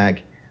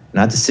six-pack,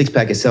 not the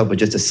six-pack itself, but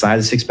just the side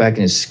of the six-pack,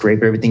 and just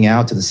scrape everything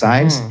out to the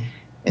sides.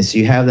 And so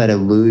you have that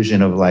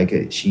illusion of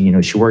like, she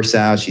works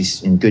out,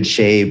 she's in good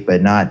shape,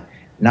 but not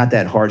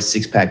that hard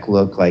six-pack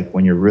look like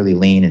when you're really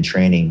lean and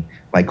training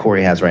like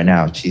Corrie has right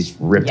now. She's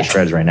ripped to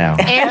shreds right now.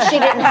 And she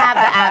didn't have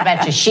the ab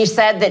etching. She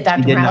said that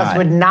Dr. Morales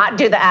would not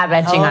do the ab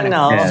etching on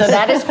her. Yes. So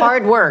that is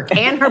hard work.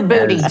 And her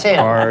booty,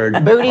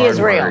 too. Booty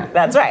is real. Work.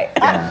 That's right.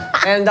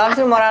 And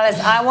Dr. Morales,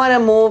 I want to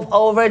move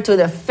over to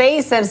the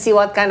face and see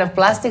what kind of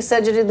plastic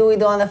surgery do we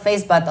do on the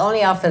face, but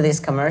only after this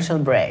commercial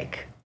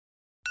break.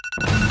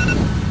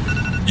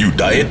 You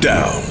diet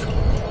down,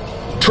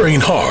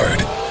 train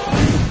hard,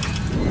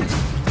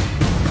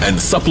 and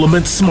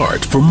supplement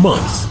smart for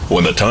months.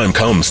 When the time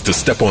comes to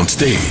step on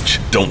stage,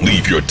 don't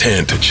leave your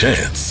tan to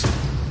chance.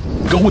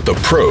 Go with the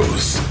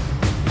pros.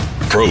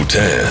 Pro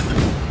Tan.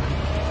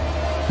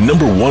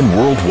 #1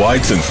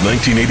 worldwide since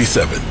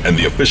 1987 and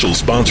the official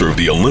sponsor of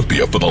the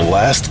Olympia for the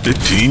last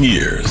 15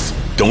 years.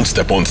 Don't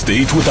step on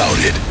stage without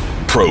it.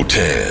 Pro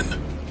Tan.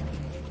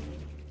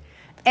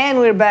 And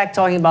we're back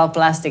talking about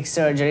plastic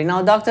surgery.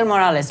 Now, Dr.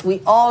 Morales,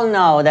 we all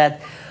know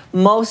that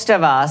most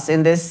of us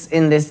in this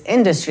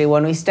industry,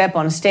 when we step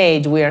on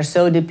stage, we are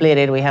so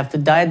depleted, we have to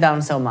diet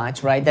down so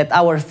much, right, that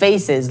our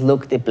faces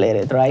look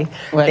depleted, right?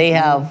 They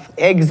have,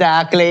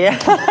 exactly.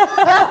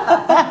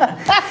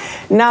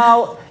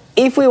 Now,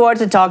 if we were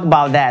to talk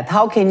about that,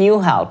 how can you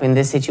help in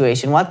this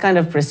situation? What kind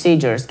of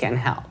procedures can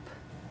help?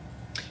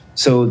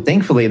 So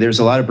thankfully, there's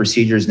a lot of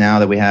procedures now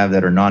that we have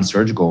that are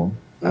non-surgical.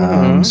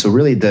 So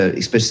really,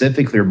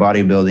 specifically for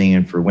bodybuilding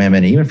and for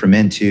women, and even for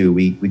men too,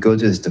 we go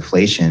through this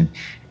deflation.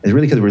 It's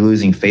really because we're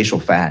losing facial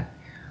fat.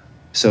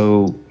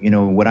 So,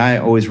 what I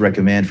always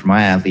recommend for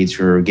my athletes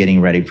who are getting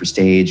ready for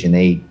stage and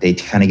they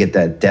kind of get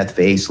that death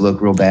face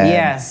look real bad.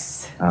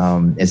 Yes.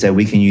 Is that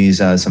we can use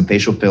some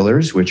facial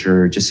fillers, which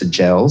are just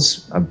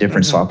gels of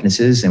different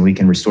softnesses, and we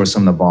can restore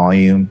some of the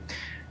volume,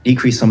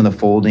 decrease some of the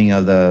folding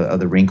of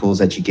the wrinkles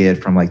that you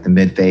get from like the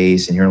mid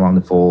face and here along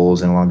the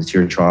folds and along the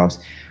tear troughs.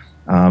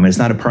 And it's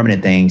not a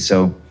permanent thing.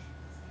 So,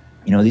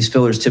 these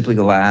fillers typically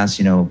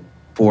last,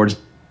 4 to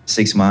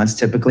 6 months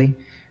typically.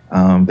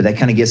 But that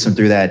kind of gets them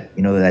through that,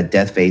 that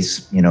death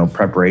face,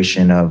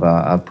 preparation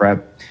of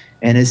prep.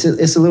 And it's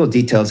a little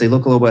details. They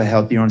look a little bit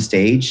healthier on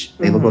stage.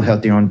 They look a little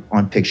healthier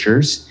on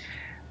pictures.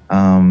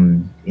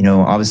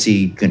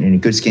 Obviously good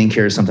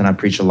skincare is something I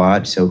preach a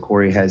lot. So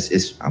Corrie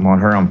I'm on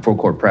her on full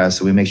court press.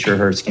 So we make sure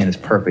her skin is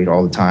perfect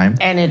all the time.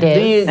 And it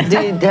is.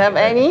 Do you have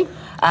any?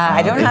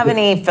 I don't have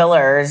any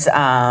fillers,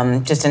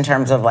 just in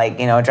terms of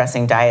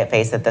addressing diet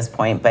face at this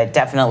point, but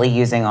definitely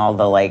using all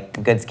the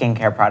good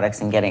skincare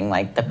products and getting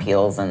the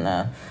peels and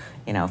the,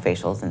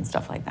 facials and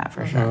stuff like that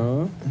for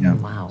sure. Yeah.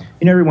 Wow.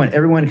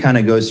 Everyone kind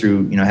of goes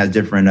through, has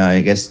different,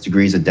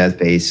 degrees of death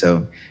face.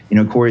 So,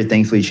 Corrie,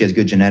 thankfully, she has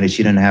good genetics.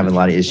 She doesn't have a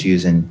lot of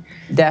issues, and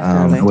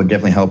Definitely. I would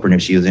definitely help her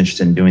if she was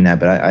interested in doing that.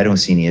 But I don't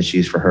see any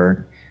issues for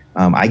her.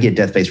 I get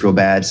death face real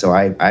bad, so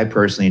I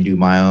personally do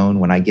my own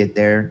when I get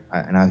there,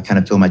 and I kind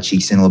of fill my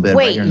cheeks in a little bit.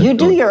 Wait, you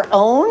do your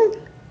own?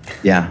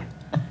 Yeah.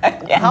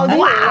 How do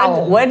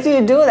you, where do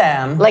you do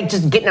them?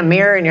 Just get in a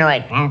mirror and you're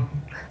like,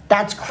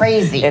 that's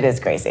crazy. It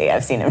is crazy.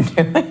 I've seen him do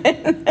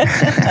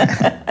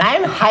it.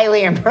 I'm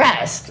highly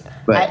impressed.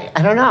 But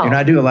I don't know.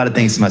 I do a lot of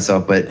things to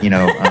myself, but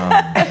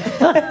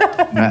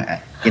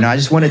I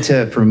just wanted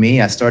to. For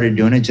me, I started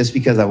doing it just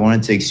because I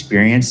wanted to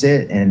experience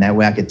it, and that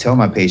way I could tell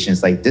my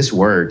patients this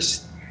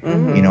works.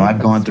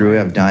 I've gone through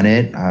it. I've done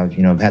it.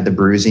 I've had the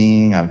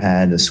bruising. I've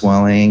had the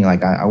swelling.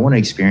 I want to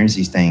experience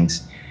these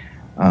things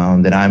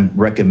that I'm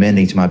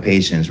recommending to my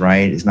patients.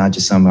 Right? It's not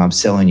just something I'm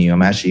selling you.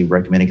 I'm actually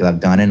recommending because I've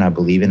done it and I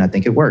believe it and I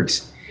think it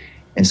works.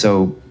 And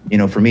so,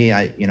 for me,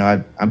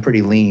 I'm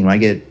pretty lean. When I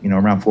get,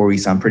 around 4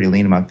 weeks, I'm pretty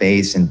lean in my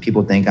face, and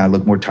people think I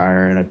look more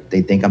tired.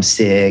 They think I'm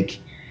sick.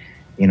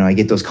 I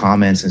get those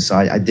comments, and so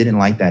I didn't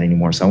like that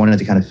anymore. So I wanted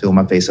to kind of fill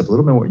my face up a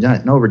little bit more,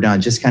 not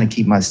overdone, just kind of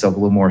keep myself a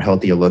little more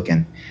healthier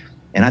looking.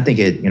 And I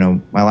think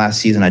my last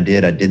season I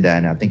did that,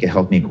 and I think it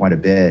helped me quite a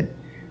bit.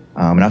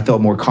 And I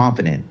felt more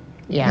confident.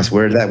 Yeah. That's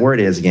where that word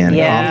is again.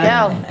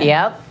 Yeah.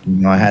 Yep.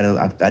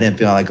 I didn't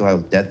feel like I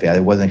was death face. I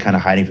wasn't kind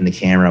of hiding from the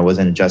camera. I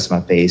wasn't adjusting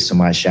my face so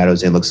my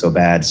shadows didn't look so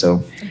bad.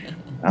 So,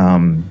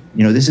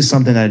 this is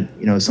something that,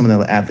 some of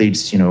the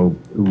athletes, who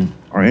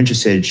are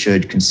interested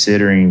should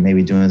considering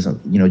maybe doing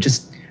something,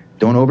 just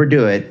don't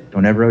overdo it.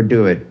 Don't ever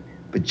overdo it,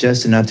 but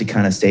just enough to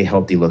kind of stay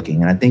healthy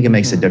looking. And I think it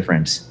makes a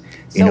difference.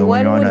 So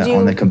when you're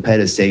on the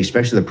competitive stage,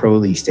 especially the pro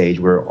league stage,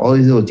 where all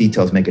these little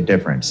details make a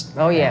difference.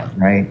 Oh, yeah.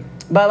 Right?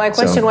 But my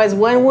question was,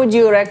 when would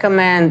you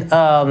recommend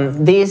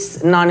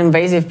these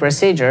non-invasive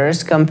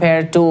procedures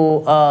compared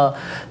to a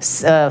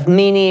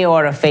mini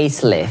or a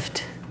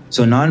facelift?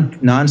 So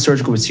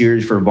non-surgical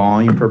procedures for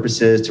volume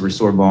purposes, to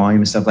restore volume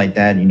and stuff like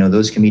that,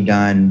 those can be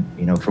done,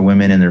 for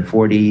women in their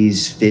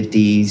 40s,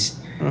 50s.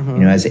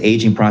 As the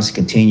aging process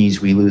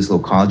continues, we lose a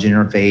little collagen in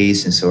our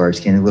face, and so our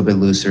skin is a little bit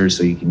looser,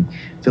 so you can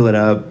fill it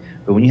up.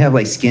 But when you have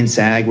like skin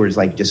sag where it's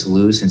like just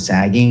loose and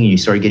sagging, and you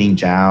start getting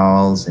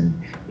jowls and,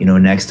 you know,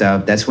 neck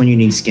stuff, that's when you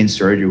need skin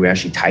surgery. We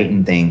actually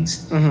tighten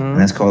things. And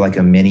that's called like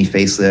a mini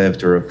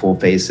facelift or a full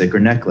facelift or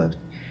neck lift.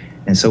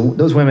 And so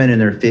those women in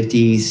their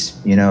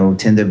 50s, you know,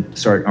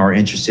 are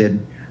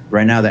interested.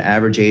 Right now, the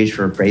average age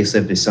for a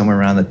facelift is somewhere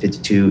around the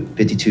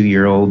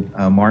 52-year-old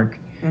mark.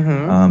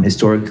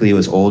 Historically, it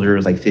was older, it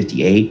was like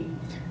 58.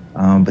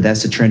 But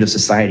that's the trend of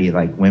society.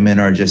 Like women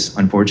are just,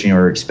 unfortunately,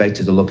 are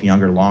expected to look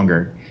younger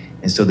longer.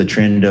 And so the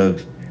trend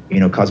of,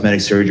 you know,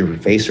 cosmetic surgery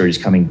for face surgery is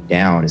coming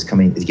down, is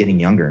getting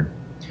younger.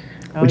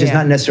 Which is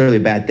not necessarily a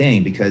bad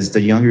thing, because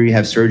the younger you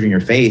have surgery in your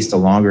face, the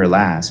longer it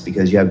lasts,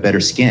 because you have better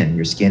skin.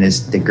 Your skin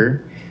is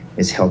thicker,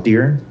 it's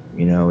healthier,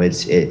 you know,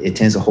 it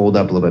tends to hold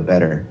up a little bit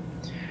better.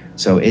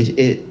 So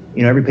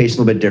you know, every patient's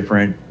a little bit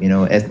different. You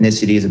know,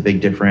 ethnicity is a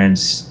big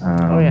difference.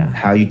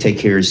 How you take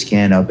care of your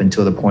skin up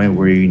until the point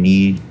where you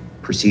need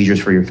procedures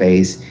for your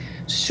face,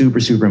 super,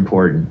 super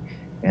important.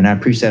 And I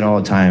preach that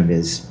all the time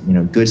is, you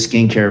know, good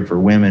skincare for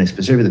women,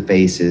 especially the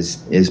face,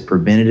 is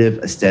preventative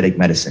aesthetic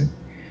medicine.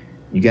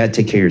 You got to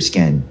take care of your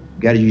skin.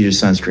 You got to use your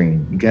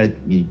sunscreen. You got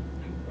to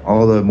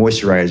all the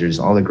moisturizers,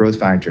 all the growth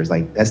factors.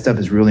 Like that stuff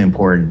is really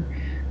important,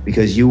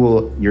 because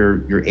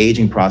your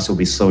aging process will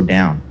be slowed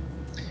down.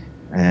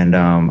 And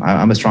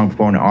I'm a strong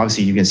proponent.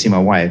 Obviously, you can see my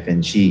wife,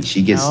 and she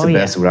gets the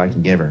best of what I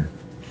can give her.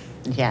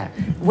 Yeah,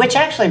 which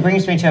actually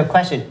brings me to a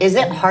question. Is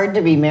it hard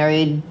to be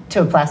married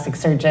to a plastic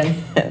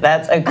surgeon?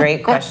 That's a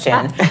great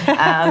question.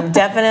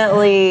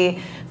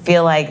 Definitely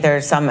feel like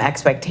there's some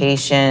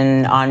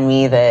expectation on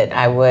me that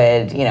I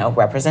would, you know,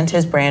 represent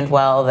his brand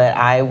well, that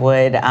I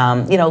would,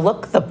 you know,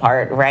 look the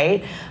part,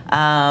 right?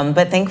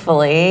 But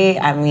thankfully,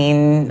 I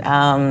mean,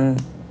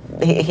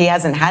 he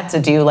hasn't had to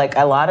do like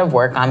a lot of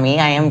work on me.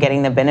 I am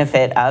getting the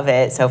benefit of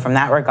it. So from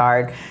that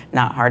regard,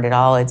 not hard at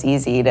all. It's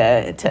easy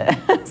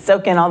to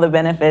soak in all the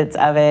benefits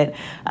of it.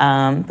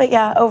 But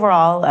yeah,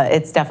 overall,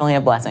 it's definitely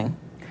a blessing.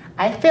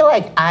 I feel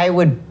like I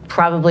would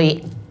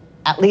probably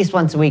at least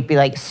once a week be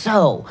like,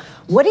 so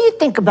what do you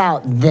think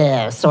about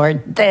this or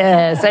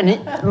this?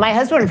 And my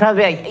husband would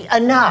probably be like,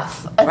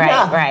 enough.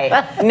 Right.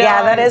 No,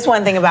 yeah, that is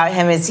one thing about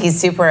him, is he's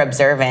super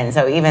observant.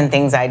 So even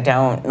things I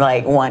don't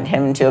like want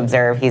him to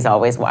observe, he's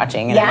always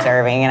watching and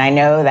observing. And I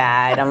know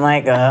that. I'm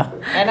like, ugh.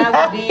 And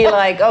I would be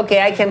like,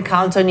 okay, I can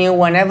count on you.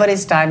 Whenever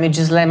it's time, you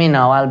just let me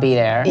know. I'll be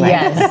there.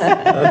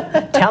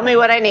 Yes. Tell me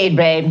what I need,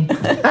 babe.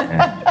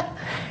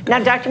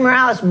 Now, Dr.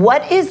 Morales,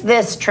 what is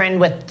this trend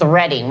with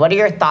threading? What are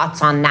your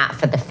thoughts on that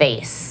for the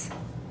face?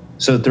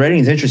 So threading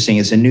is interesting.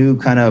 It's a new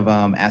kind of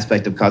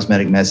aspect of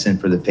cosmetic medicine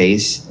for the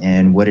face.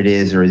 And what it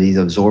is are these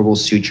absorbable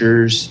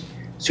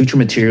suture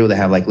material that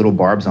have like little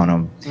barbs on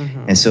them.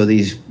 And so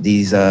these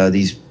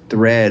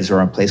threads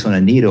are placed on a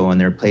needle,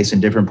 and they're placed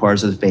in different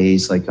parts of the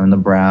face, like on the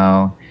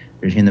brow,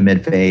 they're in the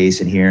mid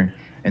face and here,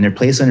 and they're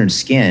placed under the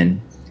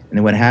skin. And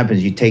then what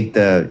happens,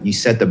 you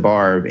set the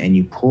barb and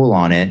you pull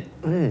on it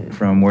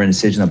from where an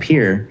incision up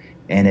here,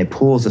 and it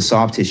pulls the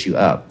soft tissue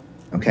up,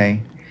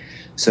 okay?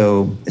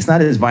 So it's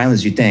not as violent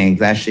as you think.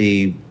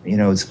 Actually, you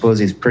know,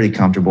 supposedly it's pretty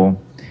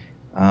comfortable.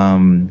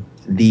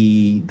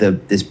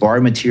 This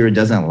barb material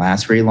doesn't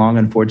last very long,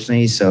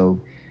 unfortunately. So,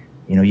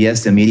 you know,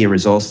 yes, the immediate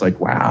results like,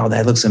 wow,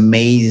 that looks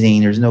amazing.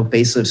 There's no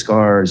facelift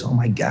scars. Oh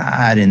my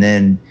God. And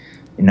then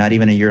not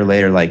even a year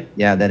later, like,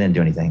 yeah, that didn't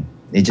do anything.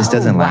 It just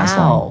doesn't last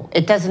long.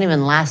 It doesn't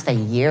even last a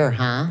year,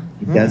 huh?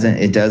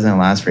 It doesn't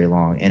last very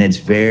long. And it's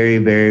very,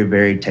 very,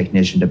 very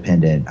technician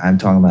dependent. I'm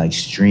talking about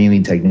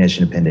extremely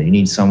technician dependent. You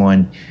need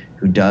someone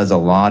who does a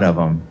lot of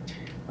them.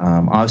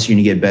 Obviously, you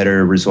need to get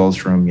better results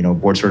from, you know,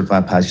 board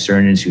certified plastic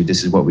surgeons who,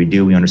 this is what we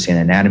do, we understand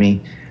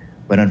anatomy.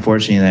 But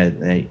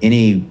unfortunately,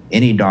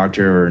 any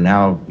doctor or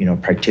now, you know,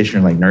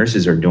 practitioner like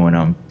nurses are doing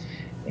them.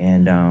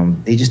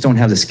 And they just don't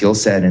have the skill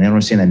set, and they don't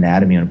understand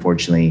anatomy,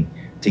 unfortunately,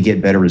 to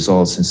get better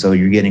results. And so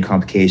you're getting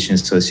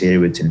complications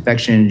associated with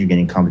infections, you're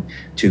getting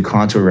to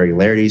contour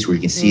irregularities where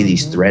you can see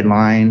these thread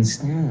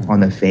lines on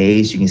the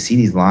face. You can see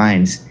these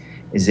lines,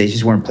 is they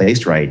just weren't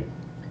placed right.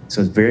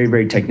 So it's very,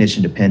 very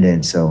technician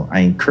dependent. So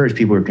I encourage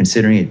people who are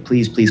considering it,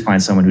 please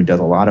find someone who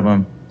does a lot of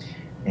them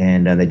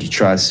and that you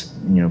trust.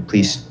 You know,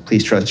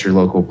 please trust your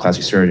local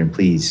plastic surgeon,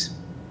 please.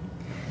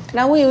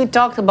 Now we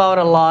talked about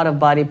a lot of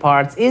body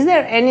parts. Is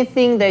there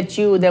anything that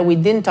we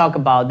didn't talk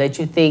about that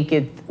you think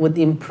it would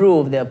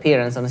improve the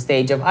appearance on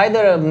stage of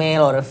either a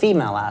male or a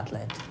female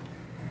athlete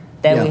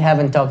that we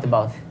haven't talked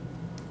about?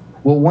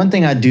 Well, one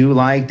thing I do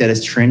like that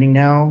is trending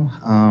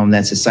now,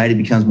 that society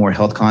becomes more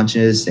health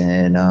conscious,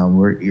 and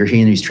you're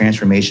hearing these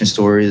transformation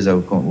stories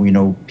of, you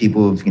know,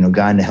 people who've, you know,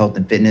 gotten to health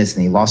and fitness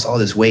and they lost all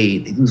this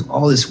weight, they lose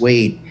all this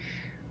weight,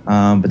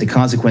 but the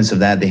consequence of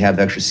that, they have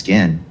extra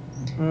skin.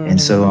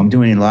 And so I'm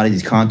doing a lot of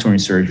these contouring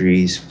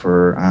surgeries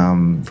for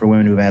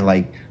women who've had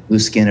like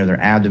loose skin of their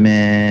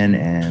abdomen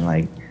and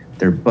like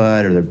their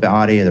butt or their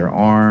body or their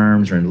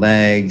arms or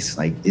legs.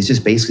 Like it's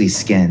just basically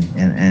skin.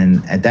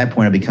 And at that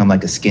point I become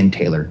like a skin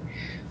tailor.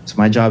 So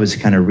my job is to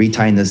kind of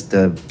retighten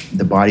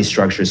the body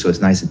structure so it's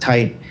nice and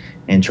tight,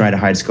 and try to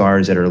hide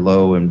scars that are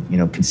low and, you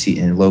know,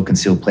 low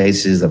concealed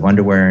places of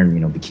underwear and, you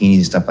know, bikinis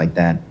and stuff like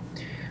that.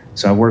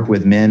 So I work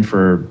with men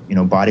for,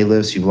 body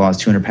lifts who've lost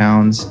 200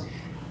 pounds.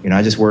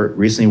 I just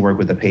recently worked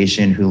with a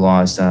patient who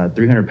lost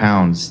 300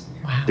 pounds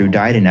through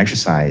diet and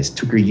exercise.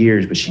 Took her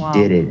years, but she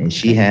did it. And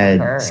she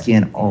had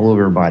skin all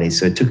over her body.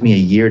 So it took me a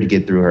year to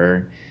get through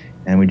her.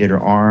 And we did her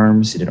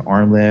arms, I did an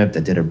arm lift, I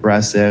did a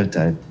breast lift,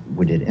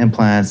 we did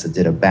implants, I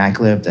did a back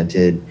lift, I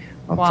did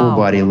a full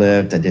body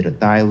lift, I did a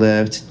thigh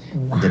lift,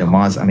 I did a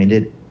monster.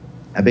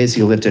 I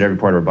basically lifted every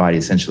part of her body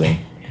essentially.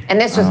 And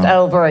this was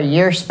over a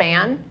year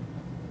span?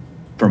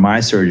 For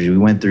my surgery, we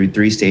went through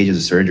 3 stages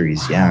of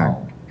surgeries.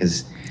 Yeah,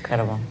 because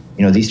incredible.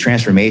 These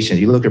transformations.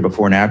 You look at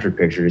before and after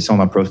pictures. It's on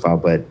my profile,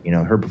 but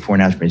her before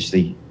and after pictures,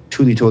 they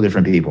truly totally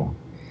different people.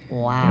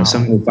 Wow.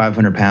 Someone with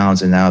 500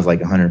 pounds and now is like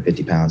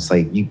 150 pounds.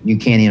 Like you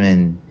can't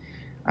even.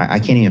 I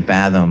can't even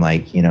fathom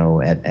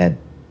at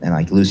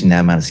like losing that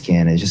amount of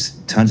skin. It's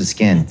just tons of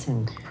skin. That's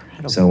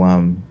incredible.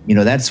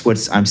 So that's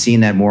what's I'm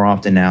seeing that more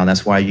often now.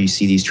 That's why you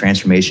see these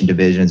transformation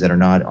divisions that are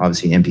not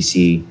obviously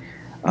NPC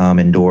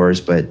indoors,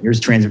 but there's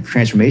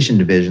transformation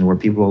division where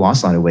people have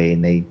lost a lot of weight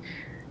and they,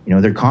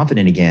 they're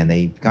confident again.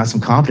 They got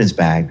some confidence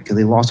back because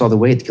they lost all the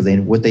weight because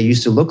what they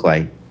used to look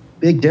like.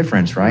 Big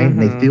difference, right?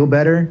 And they feel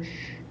better.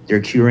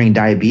 They're curing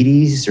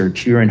diabetes. They're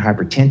curing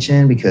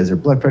hypertension because their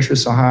blood pressure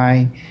is so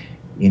high.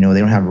 They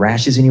don't have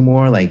rashes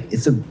anymore. Like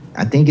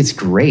I think it's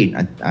great.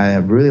 I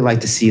really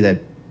like to see that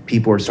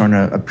people are starting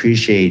to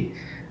appreciate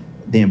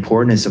the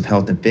importance of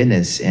health and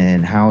fitness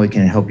and how it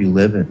can help you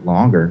live it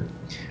longer.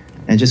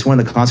 And just one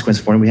of the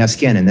consequences for it, we have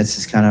skin, and this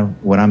is kind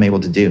of what I'm able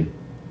to do.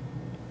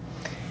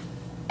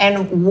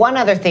 And one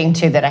other thing,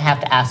 too, that I have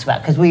to ask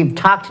about, because we've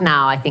talked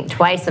now, I think,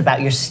 twice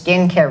about your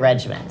skincare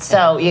regimen.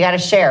 So you got to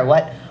share,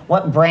 what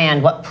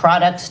brand, what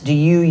products do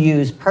you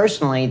use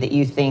personally that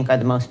you think are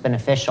the most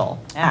beneficial?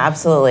 Yeah,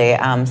 absolutely.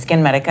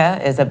 Skin Medica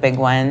is a big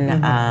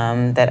one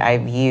that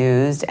I've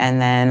used.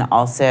 And then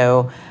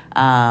also,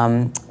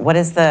 what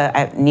is the,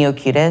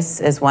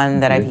 Neocutis is one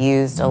that I've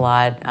used a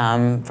lot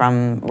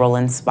from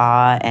Roland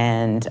Spa.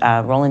 And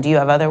Roland, do you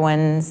have other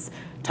ones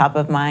top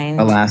of mind?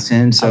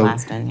 Elastin. So,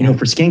 Elastin,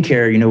 for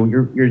skincare,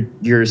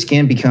 your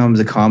skin becomes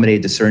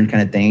accommodated to certain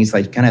kind of things.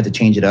 Like you kind of have to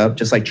change it up,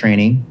 just like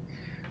training.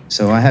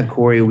 So I had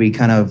Corrie, we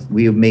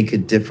make a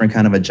different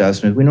kind of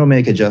adjustment. We normally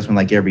make adjustment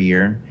like every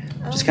year.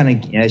 Just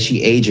kind of, as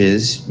she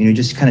ages,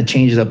 just kind of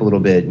changes up a little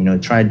bit,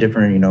 try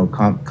different,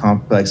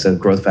 complex of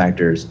growth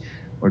factors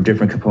or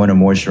different component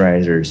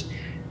moisturizers,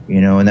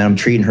 and then I'm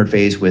treating her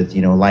face with,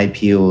 light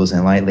peels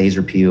and light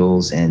laser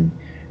peels. And,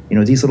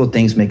 these little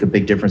things make a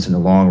big difference in the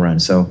long run.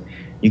 So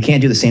you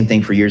can't do the same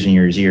thing for years and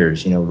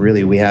years.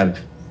 Really, we have,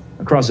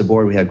 across the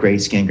board, we have great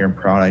skincare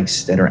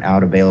products that are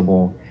out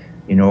available.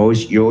 You're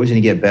always going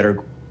to get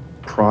better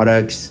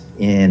products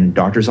in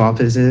doctor's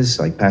offices,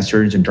 like plastic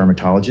surgeons and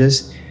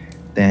dermatologists,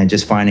 than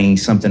just finding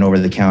something over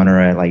the counter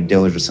at like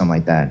Dillard's or something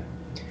like that.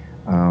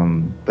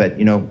 But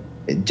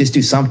just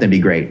do something, be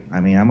great.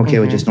 I'm okay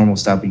with just normal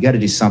stuff. You got to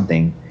do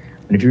something.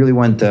 And if you really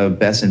want the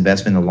best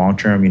investment in the long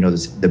term,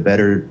 the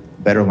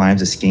better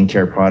lines of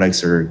skincare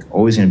products are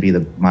always going to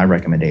be my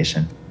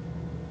recommendation.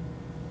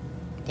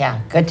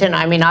 Yeah, good to know.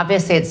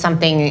 Obviously it's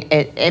something,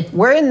 if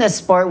we're in this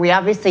sport, we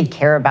obviously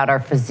care about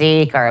our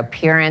physique, our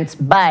appearance,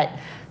 but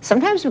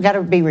sometimes we've got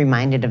to be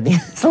reminded of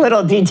these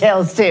little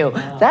details too.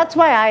 That's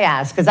why I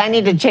ask, because I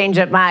need to change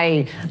up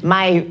my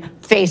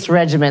face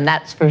regimen,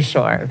 that's for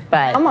sure.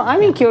 But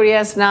I'm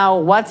curious now,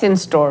 what's in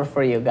store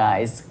for you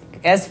guys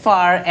as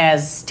far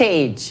as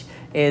stage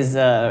is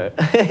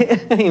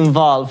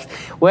involved?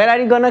 Where are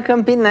you going to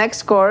compete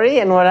next, Corrie,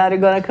 and where are you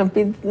going to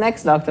compete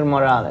next, Dr.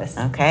 Morales?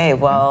 Okay,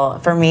 well,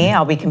 for me,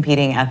 I'll be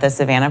competing at the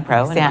Savannah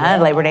Pro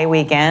Labor Day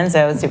weekend,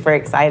 so super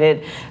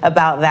excited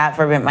about that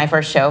for my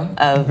first show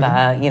of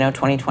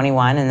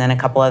 2021, and then a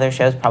couple other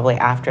shows probably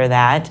after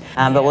that.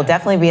 But we'll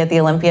definitely be at the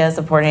Olympia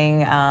supporting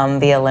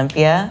the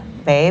Olympia.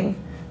 Babe,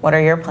 what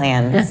are your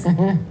plans?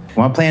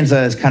 Well, my plans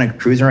is kind of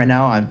cruising right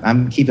now.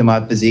 I'm keeping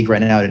my physique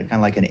right now at kind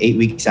of like an 8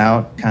 weeks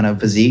out kind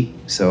of physique.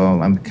 So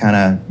I'm kind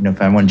of,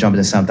 if I want to jump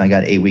into something, I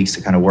got 8 weeks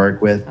to kind of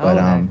work with. But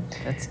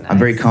that's nice. I'm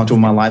very comfortable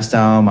with my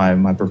lifestyle,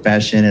 my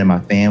profession, and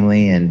my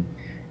family, and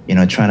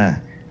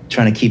trying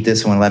to keep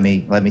this one. Let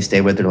me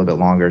stay with it a little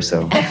bit longer.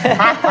 So.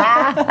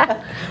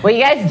 Well,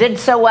 you guys did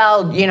so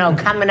well,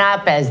 coming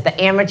up as the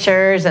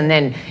amateurs and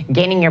then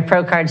gaining your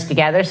pro cards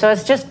together. So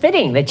it's just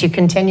fitting that you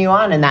continue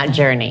on in that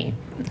journey.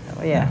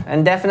 Yeah,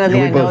 and definitely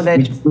I know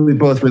that we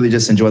both really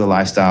just enjoy the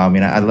lifestyle.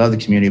 I love the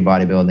community of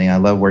bodybuilding. I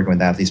love working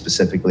with athletes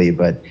specifically,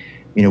 but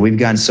we've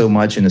gotten so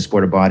much in the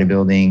sport of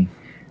bodybuilding.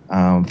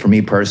 For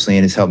me personally,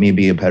 and it's helped me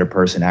be a better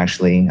person.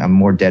 Actually, I'm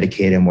more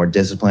dedicated, more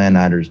disciplined,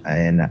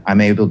 and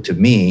I'm able to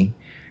I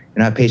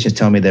have patients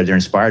tell me that they're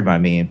inspired by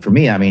me. And for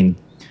me, I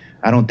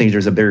don't think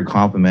there's a bigger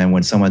compliment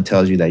when someone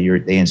tells you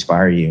that they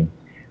inspire you.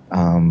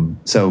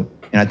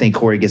 And I think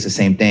Corrie gets the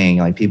same thing.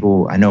 Like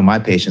people, I know my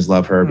patients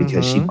love her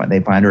because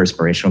they find her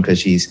inspirational because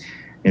she's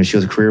she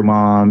was a career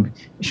mom.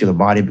 She was a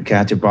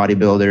captive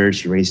bodybuilder.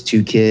 She raised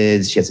 2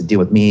 kids. She has to deal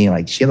with me.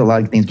 Like, she had a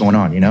lot of things going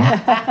on,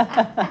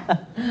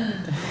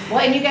 Well,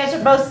 and you guys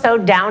are both so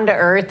down to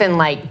earth and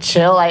like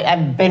chill.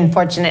 I've been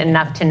fortunate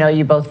enough to know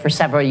you both for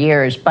several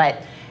years,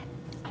 but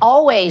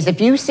always,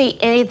 if you see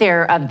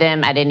either of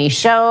them at any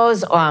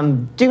shows,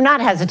 do not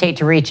hesitate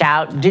to reach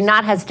out. Do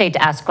not hesitate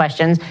to ask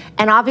questions.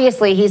 And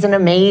obviously, he's an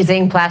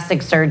amazing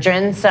plastic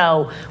surgeon,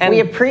 so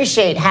we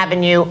appreciate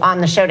having you on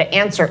the show to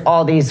answer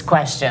all these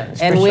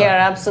questions. And we are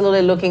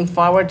absolutely looking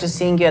forward to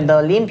seeing you at the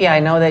Olympia. I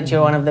know that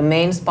you're one of the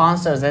main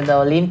sponsors at the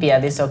Olympia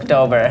this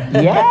October.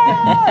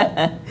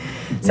 Yeah.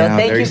 So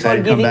thank you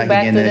for giving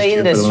back to the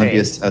industry. For the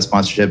Olympia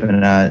sponsorship,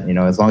 and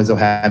as long as they'll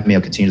have me,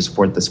 I'll continue to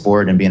support the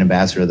sport and be an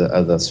ambassador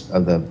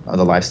of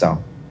the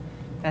lifestyle.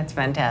 That's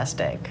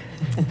fantastic.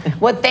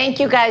 Well, thank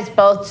you guys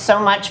both so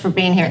much for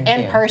being here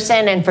in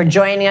person and for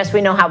joining us.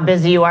 We know how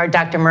busy you are,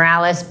 Dr.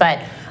 Morales, but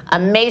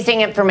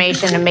amazing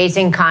information,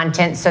 amazing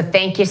content. So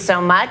thank you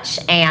so much.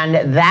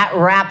 And that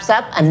wraps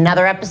up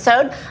another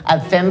episode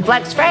of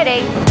FemFlex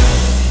Friday.